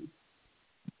names?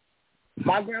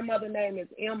 My grandmother's name is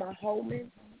Emma Holman.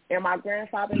 And my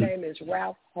grandfather's name is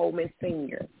Ralph Holman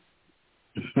Sr.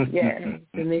 And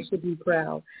they should be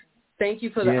proud. Thank you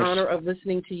for the honor of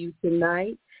listening to you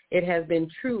tonight. It has been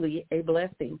truly a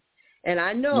blessing. And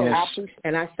I know,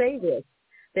 and I say this,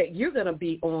 that you're going to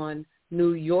be on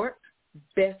New York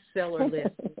bestseller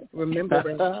list. Remember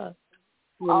that.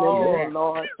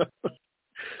 Lord.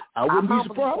 I wouldn't be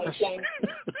surprised.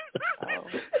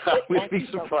 I wouldn't be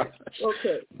surprised.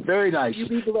 Okay. Very nice.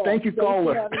 Thank you,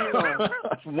 caller.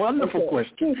 Wonderful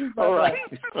question. All right.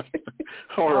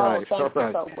 All right. Thank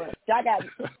you so much.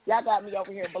 Y'all got me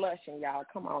over here blushing, y'all.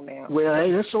 Come on now. Well,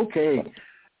 hey, that's okay.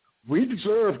 We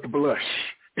deserve to blush.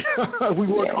 We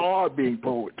work hard being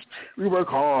poets. We work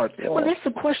hard. Well, that's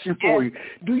the question for you.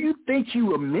 Do you think you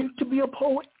were meant to be a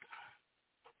poet?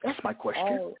 That's my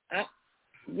question.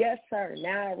 Yes, sir.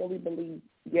 Now I really believe,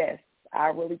 yes, I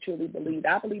really truly believe.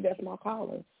 I believe that's my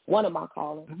calling, one of my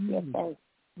callings. Yes, sir.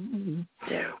 Mm-hmm.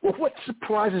 Yeah. Well, what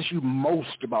surprises you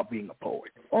most about being a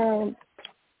poet?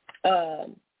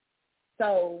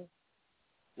 So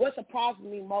what surprises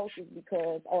me most is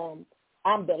because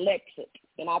I'm dyslexic,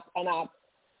 and I'm not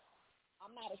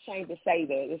ashamed to say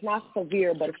that. It's not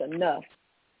severe, but it's enough.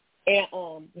 And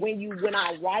when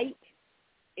I write,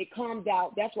 it comes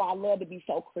out. That's why I love to be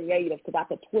so creative, because I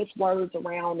could twist words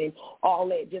around and all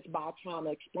that just by trying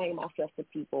to explain myself to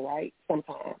people, right,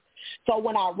 sometimes. So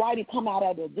when I write, it come out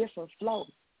at a different flow.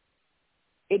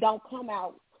 It don't come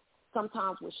out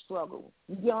sometimes with struggle.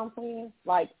 You know what I'm saying?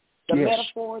 Like the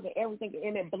metaphors and everything,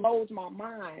 and it blows my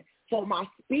mind. So my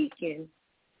speaking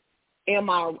and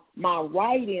my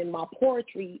writing, my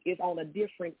poetry is on a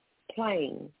different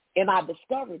plane, and I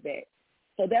discovered that.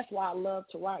 So that's why I love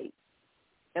to write.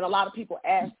 And a lot of people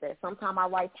ask that. Sometimes I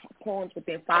write poems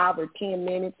within 5 or 10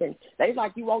 minutes, and they're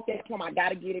like, you wrote that poem, I got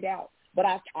to get it out. But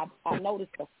I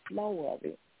noticed the flow of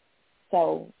it.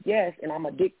 So, yes, and I'm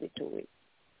addicted to it.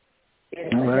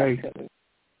 All right.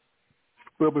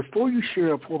 Well, before you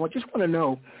share a poem, I just want to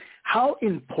know, how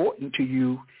important to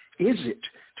you is it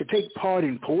to take part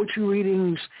in poetry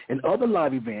readings and other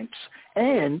live events?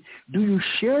 And do you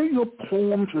share your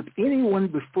poems with anyone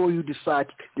before you decide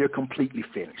they're completely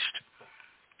finished?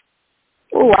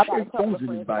 Oh, I got a couple of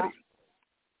friends.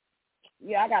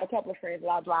 I got a couple of friends that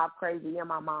I drive crazy, and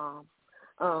my mom.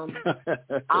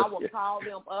 I will call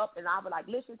them up, and I'll be like,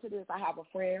 listen to this. I have a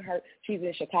friend. She's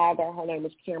in Chicago. Her name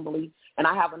is Kimberly. And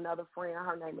I have another friend.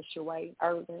 Her name is Sheree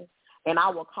Irvin. And I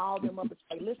will call them up and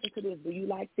say, listen to this. Do you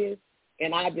like this?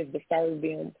 And I just disturb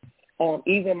them.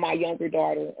 Even my younger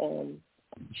daughter,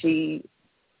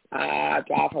 I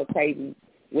drive her crazy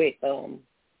with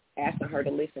asking her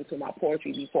to listen to my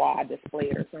poetry before I display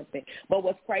it or something. But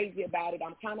what's crazy about it,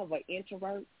 I'm kind of an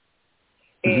introvert,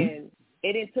 and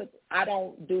I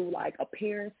don't do like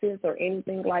appearances or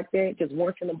anything like that, just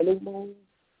once in a blue moon.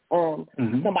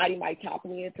 Somebody might talk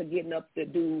me into getting up to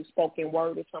do spoken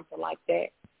word or something like that.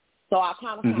 So I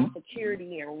kind of found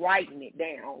security in writing it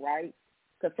down, right?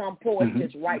 Because some poets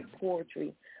just write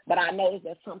poetry. But I noticed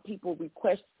that some people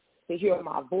request to hear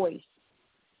my voice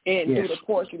and do the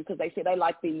poetry because they say they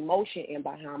like the emotion in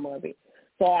behind of it.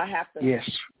 So I have to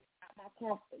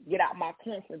get out my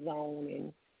comfort zone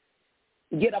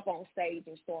and get up on stage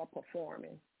and start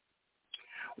performing.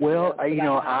 Well,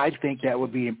 I think that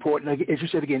would be important. As you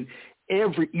said again,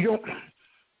 you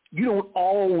don't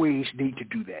always need to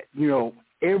do that.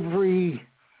 Every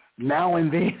now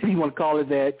and then, if you want to call it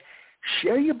that,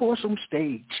 share your voice on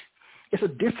stage. As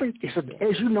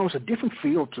you know, it's a different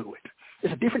feel to it.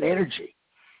 It's a different energy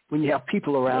when you have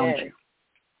people around you.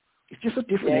 It's just a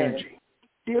different energy.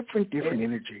 Different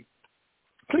energy.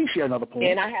 Please share another poem.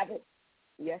 And I have it.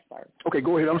 Yes, sir. Okay,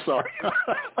 go ahead. I'm sorry.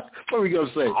 What were we going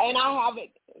to say? And I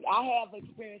have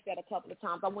experienced that a couple of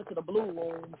times. I went to the Blue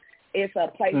Room. It's a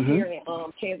place here in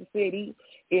Kansas City.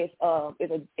 It's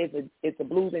a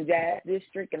blues and jazz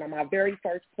district. And on my very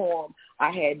first poem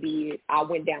I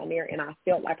went down there and I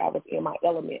felt like I was in my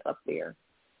element up there.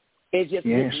 It just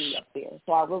hit me up there.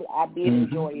 So I did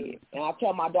enjoy it. And I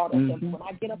tell my daughter, when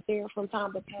I get up there from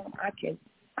time to time,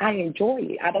 I enjoy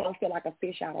it. I don't feel like a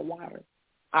fish out of water.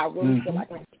 I really feel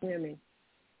like I'm swimming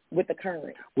with the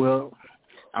current. Well,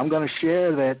 I'm going to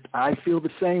share that I feel the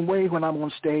same way when I'm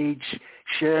on stage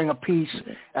sharing a piece.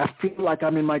 I feel like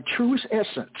I'm in my truest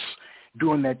essence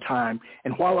during that time.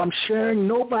 And while I'm sharing,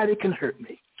 nobody can hurt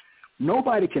me.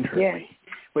 Nobody can hurt me.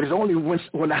 But it's only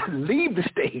when I leave the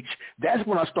stage, that's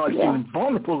when I start feeling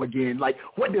vulnerable again. Like,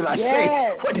 what did I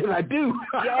say? What did I do?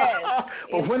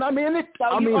 But when I'm in it,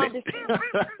 I'm in it.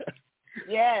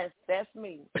 Yes, that's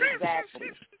me. Exactly.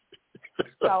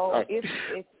 So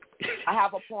I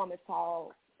have a poem. It's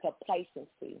called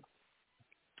Complacency.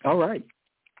 All right.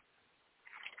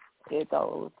 It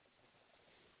goes.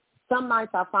 Some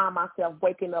nights I find myself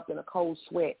waking up in a cold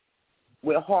sweat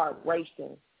with heart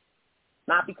racing,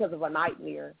 not because of a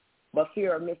nightmare, but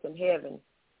fear of missing heaven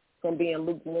from being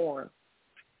lukewarm,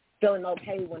 feeling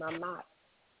okay when I'm not,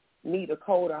 neither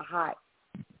cold or hot.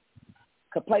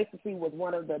 Complacency was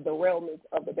one of the derailments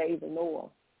of the days of Noah.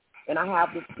 And I have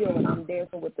this feeling I'm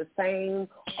dancing with the same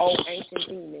old ancient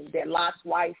demon that Lot's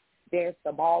wife danced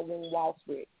the ballroom waltz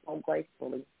with so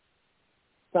gracefully.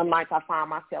 Some nights I find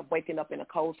myself waking up in a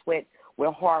cold sweat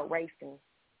with heart racing.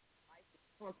 Life is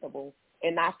comfortable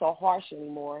and not so harsh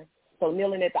anymore. So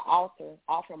kneeling at the altar,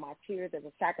 offering my tears as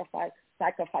a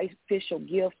sacrificial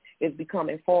gift is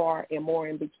becoming far and more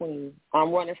in between.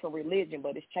 I'm running from religion,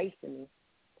 but it's chasing me.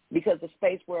 Because the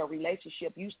space where a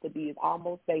relationship used to be is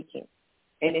almost vacant,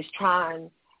 and it's trying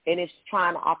and it's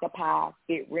trying to occupy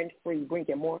it rent-free,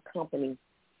 bringing more company.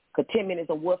 Contentment is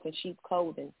a wolf in sheep's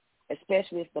clothing,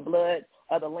 especially if the blood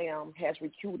of the Lamb has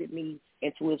recruited me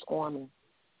into his army.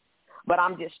 But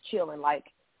I'm just chilling like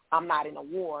I'm not in a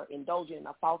war, indulging in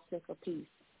a false sense of peace.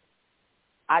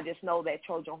 I just know that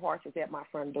Trojan horse is at my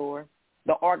front door.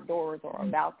 The ark doors are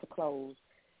about to close,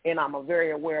 and I'm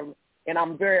very aware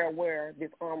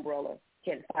this umbrella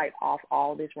can fight off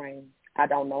all this rain. I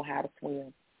don't know how to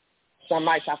swim. Some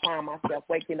nights I find myself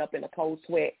waking up in a cold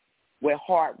sweat with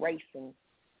heart racing,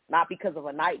 not because of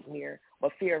a nightmare,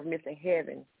 but fear of missing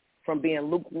heaven from being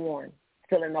lukewarm,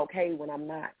 feeling okay when I'm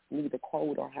not, neither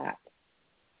cold or hot.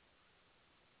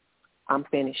 I'm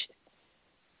finished.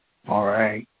 All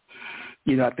right.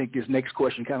 You know, I think this next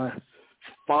question kind of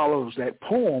follows that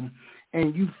poem,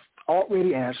 and you've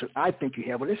already answered. I think you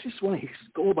have, but let's just want to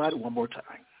go about it one more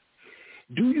time.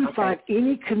 Do you find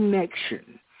any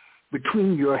connection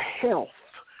between your health,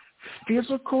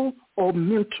 physical or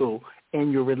mental,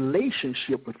 and your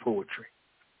relationship with poetry?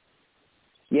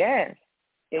 Yes.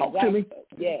 Talk to me.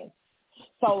 Yes.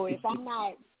 So if I'm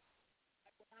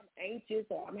anxious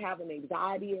or I'm having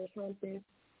anxiety or something,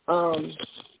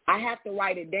 I have to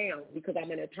write it down because I'm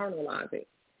going to internalize it.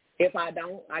 If I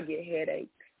don't, I get headaches.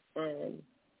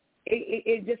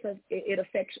 It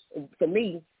affects, for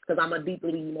me, because I'm a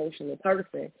deeply emotional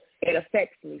person, it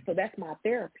affects me. So that's my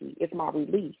therapy. It's my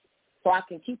release. So I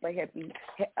can keep a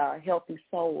healthy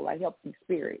soul, a healthy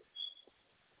spirit.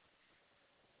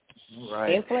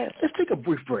 Right. Let's take a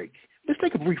brief break.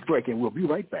 And we'll be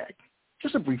right back.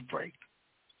 Just a brief break.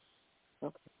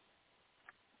 Okay.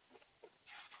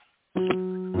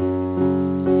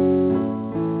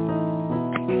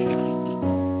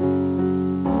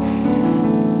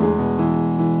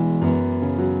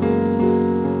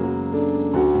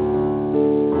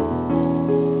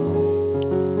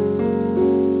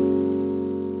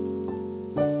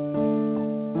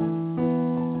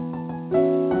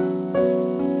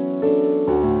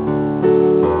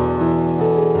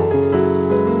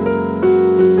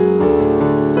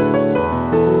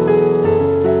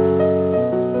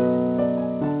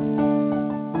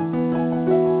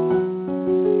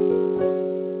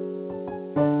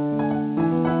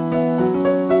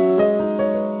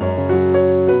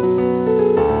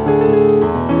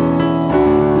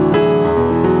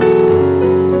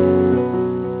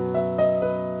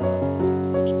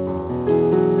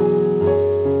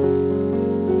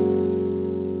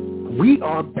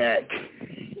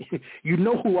 You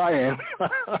know who I am.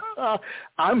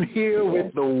 I'm here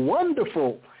with the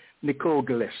wonderful Nicole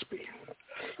Gillespie.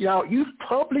 Now, you've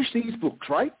published these books,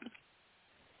 right?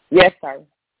 Yes, sir.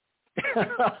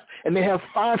 And they have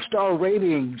 5-star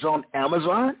ratings on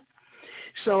Amazon.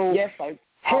 So yes, sir.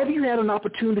 Have you had an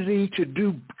opportunity to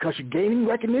do, because you're gaining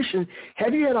recognition,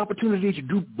 have you had opportunity to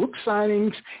do book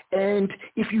signings? And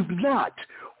if you've not,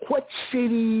 what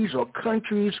cities or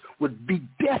countries would be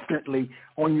definitely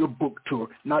on your book tour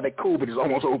now that COVID is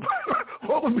almost over?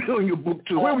 What would be on your book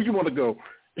tour? Where would you want to go?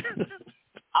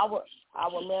 I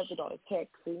would love to go to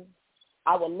Texas.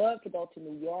 I would love to go to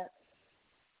New York,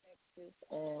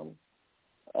 Texas.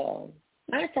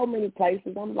 Not so many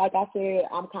places. Like I said,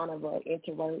 I'm kind of an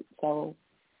introvert, so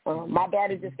my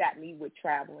daughter just got me with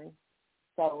traveling.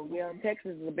 So yeah,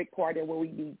 Texas is a big part of where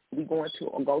we going to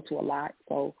or go to a lot.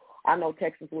 So I know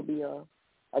Texas would be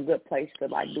a good place to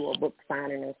like do a book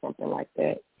signing or something like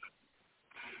that.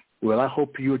 Well, I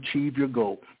hope you achieve your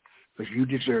goal because you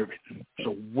deserve it. It's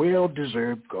a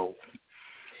well-deserved goal.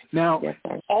 Now, yes,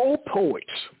 all poets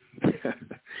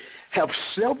have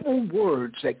several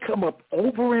words that come up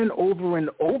over and over and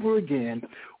over again,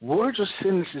 words or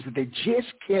sentences that they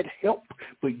just can't help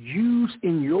but use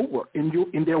in your work, in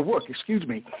their work.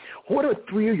 What are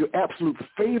 3 of your absolute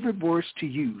favorite words to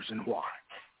use and why?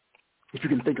 If you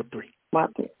can think of 3.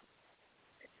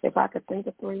 If I could think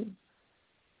of 3.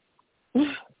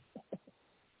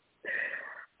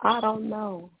 I don't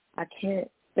know. I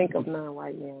can't think of none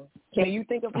right now. Can you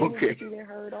think of any that you didn't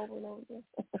heard over and over again?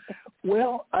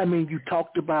 Well, I mean, you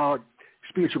talked about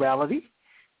spirituality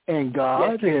and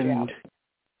God and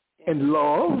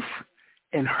love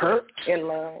and hurt. And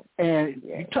love. And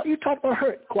you talked about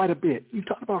hurt quite a bit.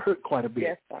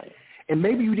 Yes, sir. And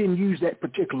maybe you didn't use that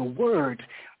particular word,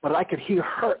 but I could hear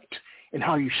hurt in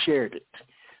how you shared it.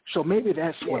 So maybe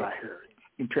that's what I heard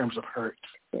in terms of hurt.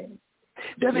 Yeah.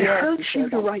 Does it hurt you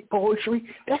to write poetry?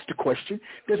 That's the question.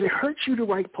 Does it hurt you to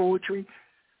write poetry?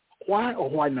 Why or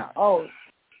why not? Oh,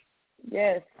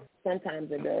 yes.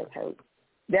 Sometimes it does hurt.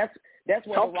 That's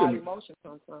where the raw emotion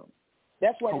comes from.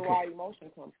 That's where the raw emotion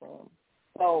comes from.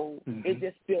 So it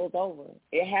just spills over.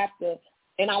 It has to,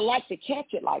 and I like to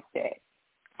catch it like that.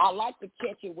 I like to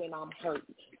catch it when I'm hurt,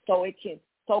 so they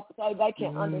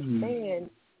can understand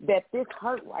that this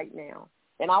hurt right now.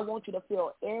 And I want you to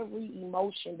feel every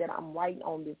emotion that I'm writing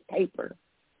on this paper,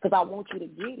 because I want you to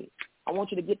get it. I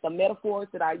want you to get the metaphors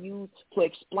that I use to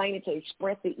explain it, to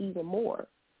express it even more.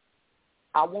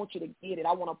 I want you to get it.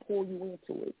 I want to pull you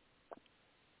into it.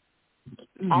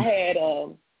 I had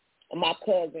my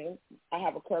cousin. I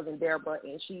have a cousin, Deborah,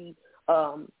 and she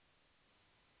a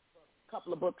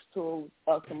couple of books to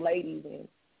some ladies, and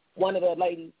one of the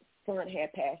ladies' son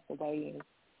had passed away, and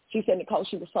she said, Nicole,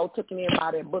 she was so taken in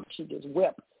by that book, she just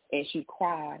wept, and she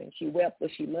cried, and she wept, but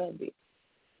she loved it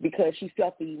because she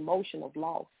felt the emotion of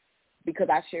loss. Because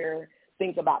I share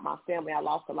things about my family. I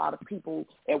lost a lot of people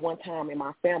at one time in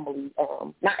my family,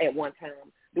 not at one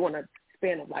time, during a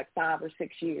span of like 5 or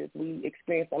 6 years. We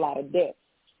experienced a lot of death,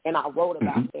 and I wrote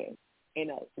about that.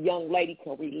 And a young lady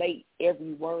can relate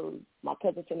every word. My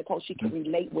cousin said, Nicole, she can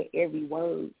relate with every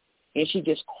word, and she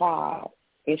just cried.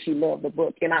 And she loved the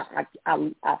book, and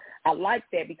I like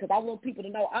that because I want people to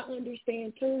know I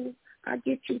understand too. I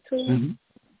get you too.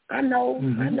 I know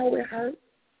it hurts.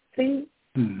 See,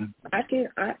 I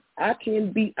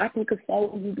can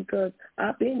console you because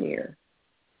I've been there.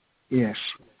 Yes.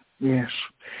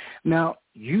 Now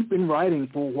you've been writing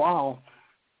for a while.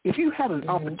 If you had an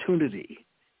opportunity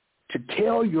to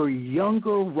tell your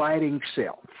younger writing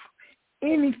self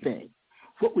anything,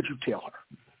 what would you tell her?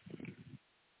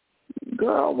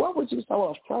 Girl, what were you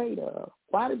so afraid of?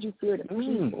 Why did you fear the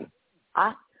people?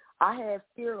 I had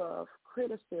fear of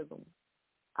criticism.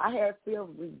 I had fear of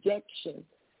rejection.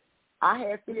 I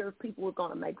had fear people were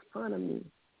going to make fun of me.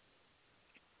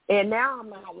 And now I'm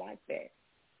not like that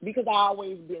because I've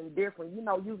always been different. You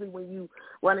know, usually when you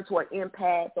run into an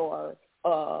empath or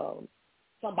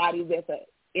somebody that's an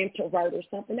introvert or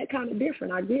something, they're kind of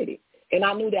different. I get it. And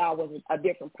I knew that I was a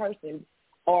different person,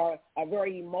 or a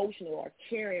very emotional or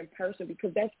caring person,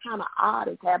 because that's kind of odd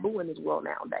and taboo in this world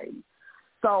nowadays.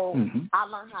 So I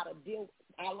learned how to deal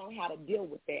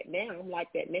with that now. I'm like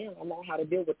that now. I learned how to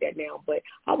deal with that now. But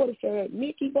I would have said,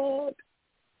 Mickey Bug.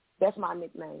 That's my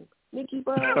nickname. Mickey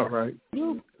Bug. All right.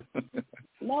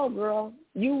 No, girl.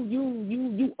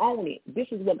 You own it. This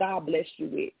is what God blessed you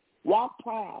with. Walk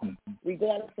proud,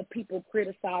 regardless of people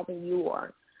criticizing you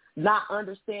or not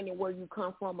understanding where you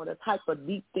come from or the type of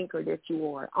deep thinker that you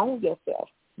are. Own yourself.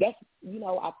 That's,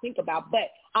 I think about. But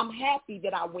I'm happy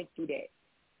that I went through that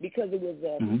because it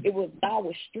was God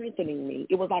was strengthening me.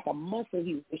 It was like a muscle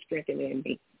He was strengthening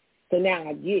me. So now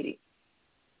I get it.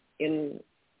 And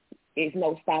there's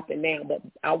no stopping now. But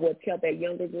I would tell that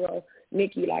younger girl,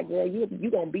 Nikki, like, girl, you're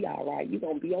going to be all right. You're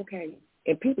going to be okay.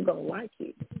 And people going to like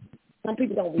it. Some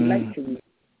people don't relate to you.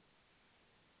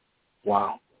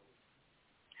 Wow.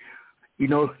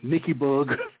 Nikki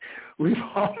Bug, we've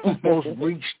almost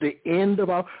reached the end of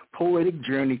our poetic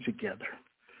journey together.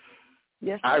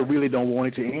 Yes. I really don't want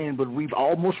it to end, but we've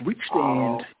almost reached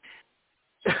the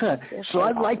end. So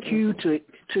I'd like you to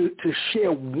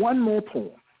share one more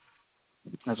poem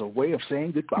as a way of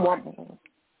saying goodbye.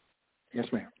 Yes,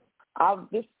 ma'am.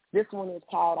 This one is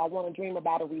called I Want to Dream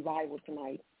About a Revival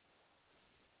Tonight.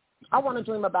 I want to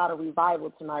dream about a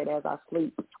revival tonight as I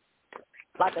sleep,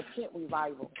 like a tent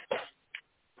revival.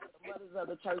 The mothers of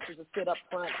the churches will sit up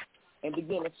front and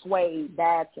begin to sway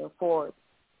back and forth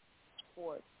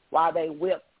while they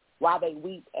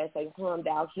weep as they hummed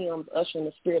out hymns ushering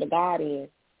the Spirit of God in,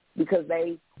 because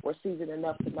they were seasoned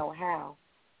enough to know how.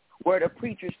 Where the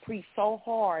preachers preached so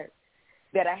hard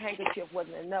that a handkerchief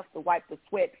wasn't enough to wipe the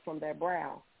sweat from their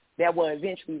brow that will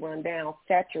eventually run down,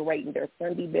 saturating their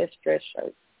Sunday best dress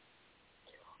shirts.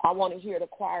 I want to hear the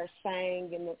choir sing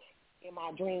in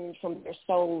my dreams from their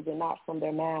souls and not from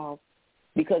their mouths,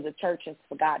 because the church has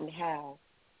forgotten how.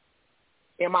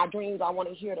 In my dreams, I want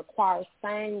to hear the choir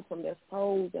sing from their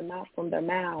souls and not from their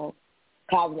mouths,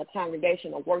 causing a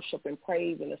congregation to worship and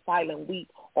praise in a silent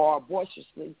weep or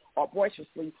boisterously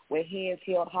with hands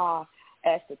held high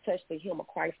as to touch the hem of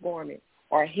Christ's garment,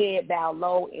 or head bowed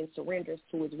low in surrender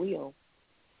to His will.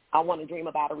 I want to dream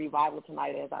about a revival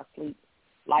tonight as I sleep,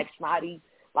 like snotty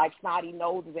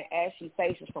noses and ashy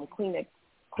faces from Kleenex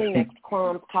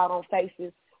crumbs caught on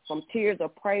faces, from tears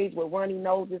of praise with runny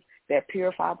noses that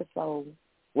purify the soul,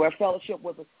 where fellowship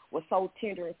was so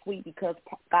tender and sweet because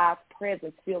God's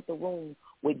presence filled the room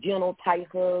with gentle, tight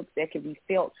hugs that can be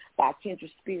felt by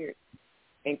kindred spirits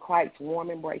in Christ's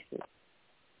warm embraces.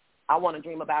 I want to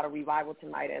dream about a revival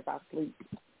tonight as I sleep,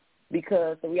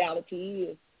 because the reality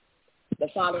is the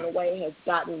falling away has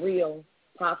gotten real.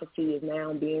 Prophecy is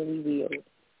now being revealed.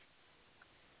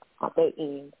 At the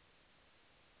end.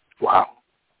 Wow.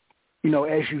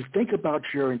 As you think about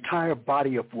your entire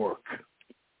body of work,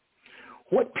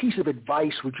 what piece of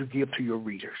advice would you give to your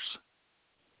readers?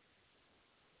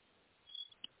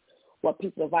 What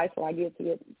piece of advice would I give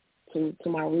to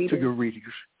my readers? To your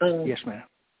readers. Yes, ma'am.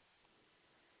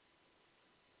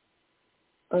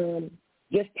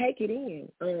 Just take it in.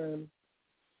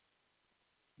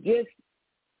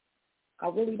 I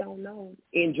really don't know.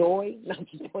 Enjoy, not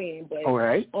just playing, but all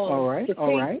right.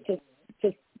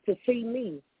 To see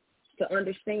me, to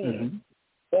understand,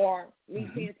 or me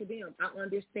saying to them, I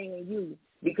understand you,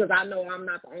 because I know I'm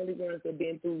not the only ones that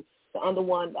been through the only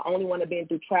one that been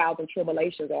through trials and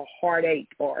tribulations or heartache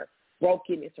or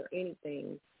brokenness or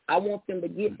anything. I want them to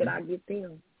get that I get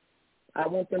them. I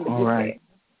want them to get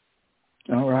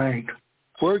that. All right.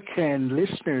 Where can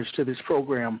listeners to this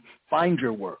program find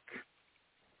your work?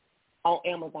 On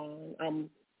Amazon. I'm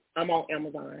on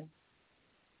Amazon.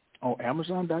 On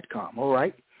Amazon.com. All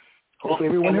right. Hopefully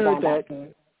everyone heard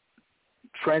that.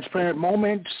 Transparent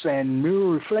Moments and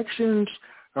Mirror Reflections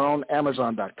are on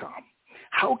Amazon.com.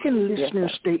 How can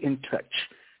listeners stay in touch,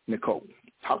 Nicole?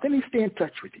 How can they stay in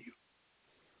touch with you?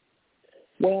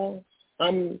 Well,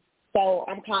 I'm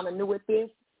kind of new at this,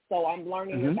 so I'm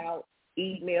learning about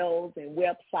emails and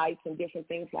websites and different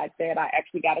things like that. I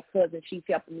actually got a cousin. She's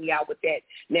helping me out with that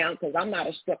now because I'm not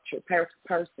a structured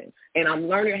person, and I'm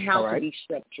learning how to be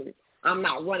structured. I'm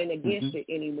not running against it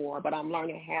anymore, but I'm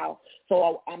learning how.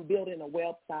 So I'm building a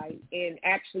website, and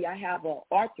actually I have an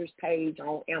author's page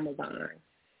on Amazon.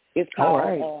 It's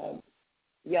called,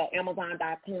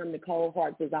 Amazon.com, Nicole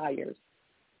Heart Desires.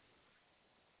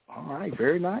 All right,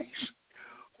 very nice.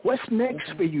 What's next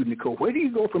for you, Nicole? Where do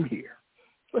you go from here?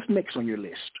 What's next on your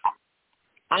list?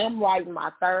 I'm writing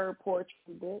my third poetry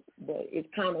book, but it's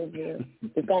kind of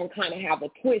it's going to kind of have a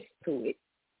twist to it.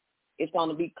 It's going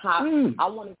to be I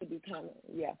want it to be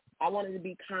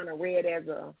kind of read as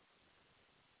a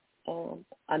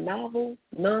novel,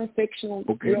 non-fictional,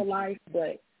 real life,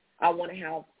 but I want to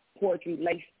have poetry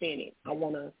laced in it. I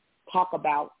want to talk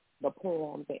about the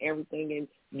poems and everything and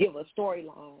give a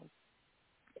storyline,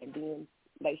 and then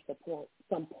lace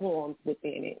some poems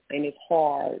within it. And it's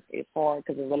hard. It's hard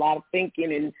because there's a lot of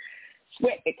thinking and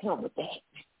sweat that come with that.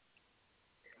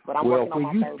 But I'm working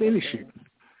on my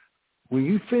When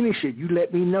you finish it, you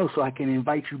let me know so I can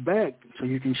invite you back so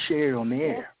you can share it on the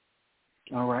air.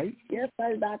 All right? Yes,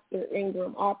 sir, Dr.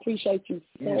 Ingram. I appreciate you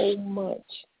so much.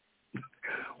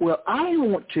 Well, I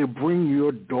want to bring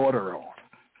your daughter on,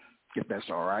 if that's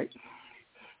all right,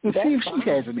 and see if she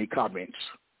has any comments.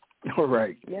 All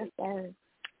right. Yes, sir.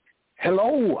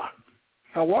 Hello.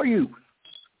 How are you?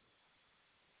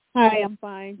 Hi, I'm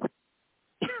fine.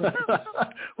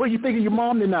 What do you think of your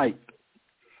mom tonight?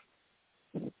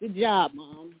 Good job,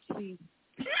 Mom. She's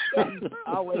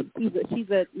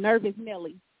a nervous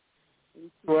Nelly.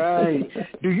 Right.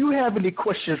 Do you have any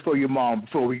questions for your mom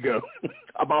before we go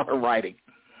about her writing?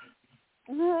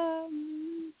 Not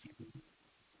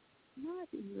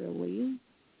really.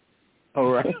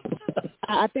 All right.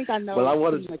 I think I know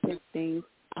pretty much everything.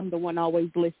 I'm the one always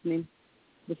listening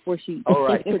before she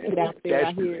puts it out there.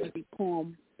 I hear every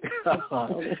poem.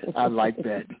 I like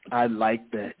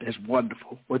that. That's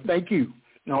wonderful. Well, thank you.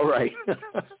 All right.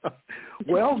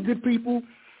 Well, good people,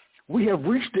 we have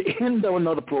reached the end of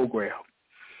another program.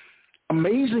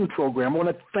 Amazing program. I want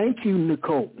to thank you,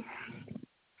 Nicole.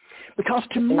 Because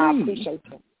to me, I appreciate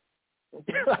you.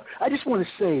 I just want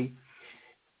to say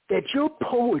that your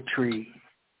poetry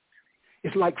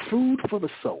is like food for the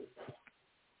soul.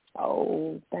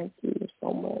 Oh, thank you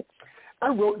so much. I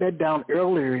wrote that down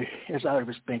earlier as I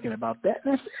was thinking about that.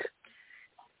 And I said,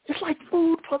 it's like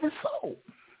food for the soul.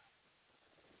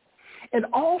 And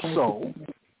also,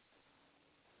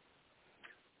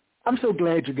 I'm so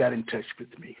glad you got in touch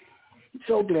with me.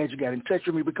 So glad you got in touch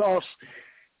with me because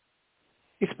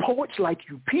it's poets like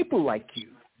you, people like you,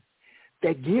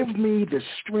 that give me the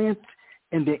strength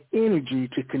and the energy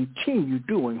to continue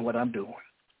doing what I'm doing.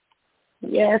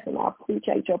 Yes, and I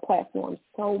appreciate your platform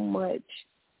so much.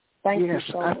 Thank you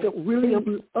so much. I felt really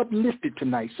uplifted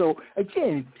tonight. So,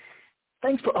 again,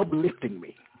 thanks for uplifting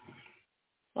me.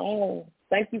 Oh,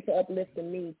 thank you for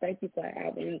uplifting me. Thank you for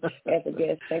having me as a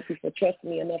guest. Thank you for trusting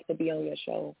me enough to be on your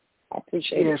show. I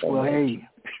appreciate it so much. Hey,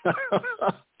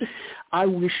 I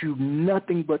wish you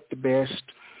nothing but the best.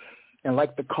 And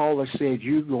like the caller said,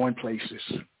 you're going places.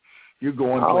 You're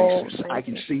going places. I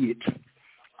can see it.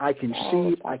 I can see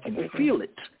it. I can feel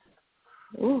it.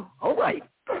 Ooh. All right.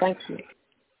 Thank you.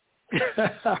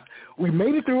 We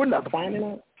made it through another. Finding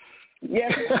out.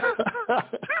 Yes.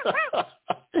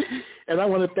 And I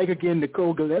want to thank again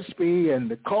Nicole Gillespie and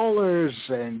the callers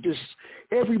and just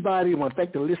everybody. I want to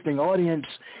thank the listening audience.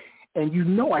 And you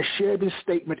know I share this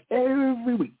statement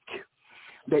every week,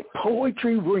 that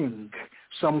poetry rings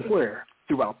somewhere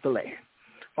throughout the land.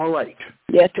 All right.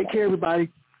 Yes. Take care, everybody.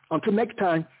 Until next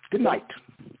time, good night.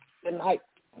 Good night.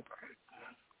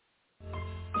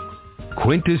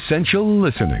 Quintessential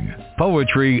Listening,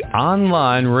 Poetry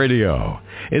Online Radio,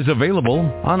 is available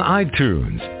on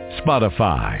iTunes,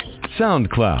 Spotify,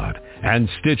 SoundCloud, and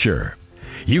Stitcher.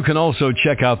 You can also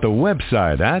check out the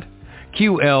website at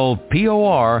qlpor.com.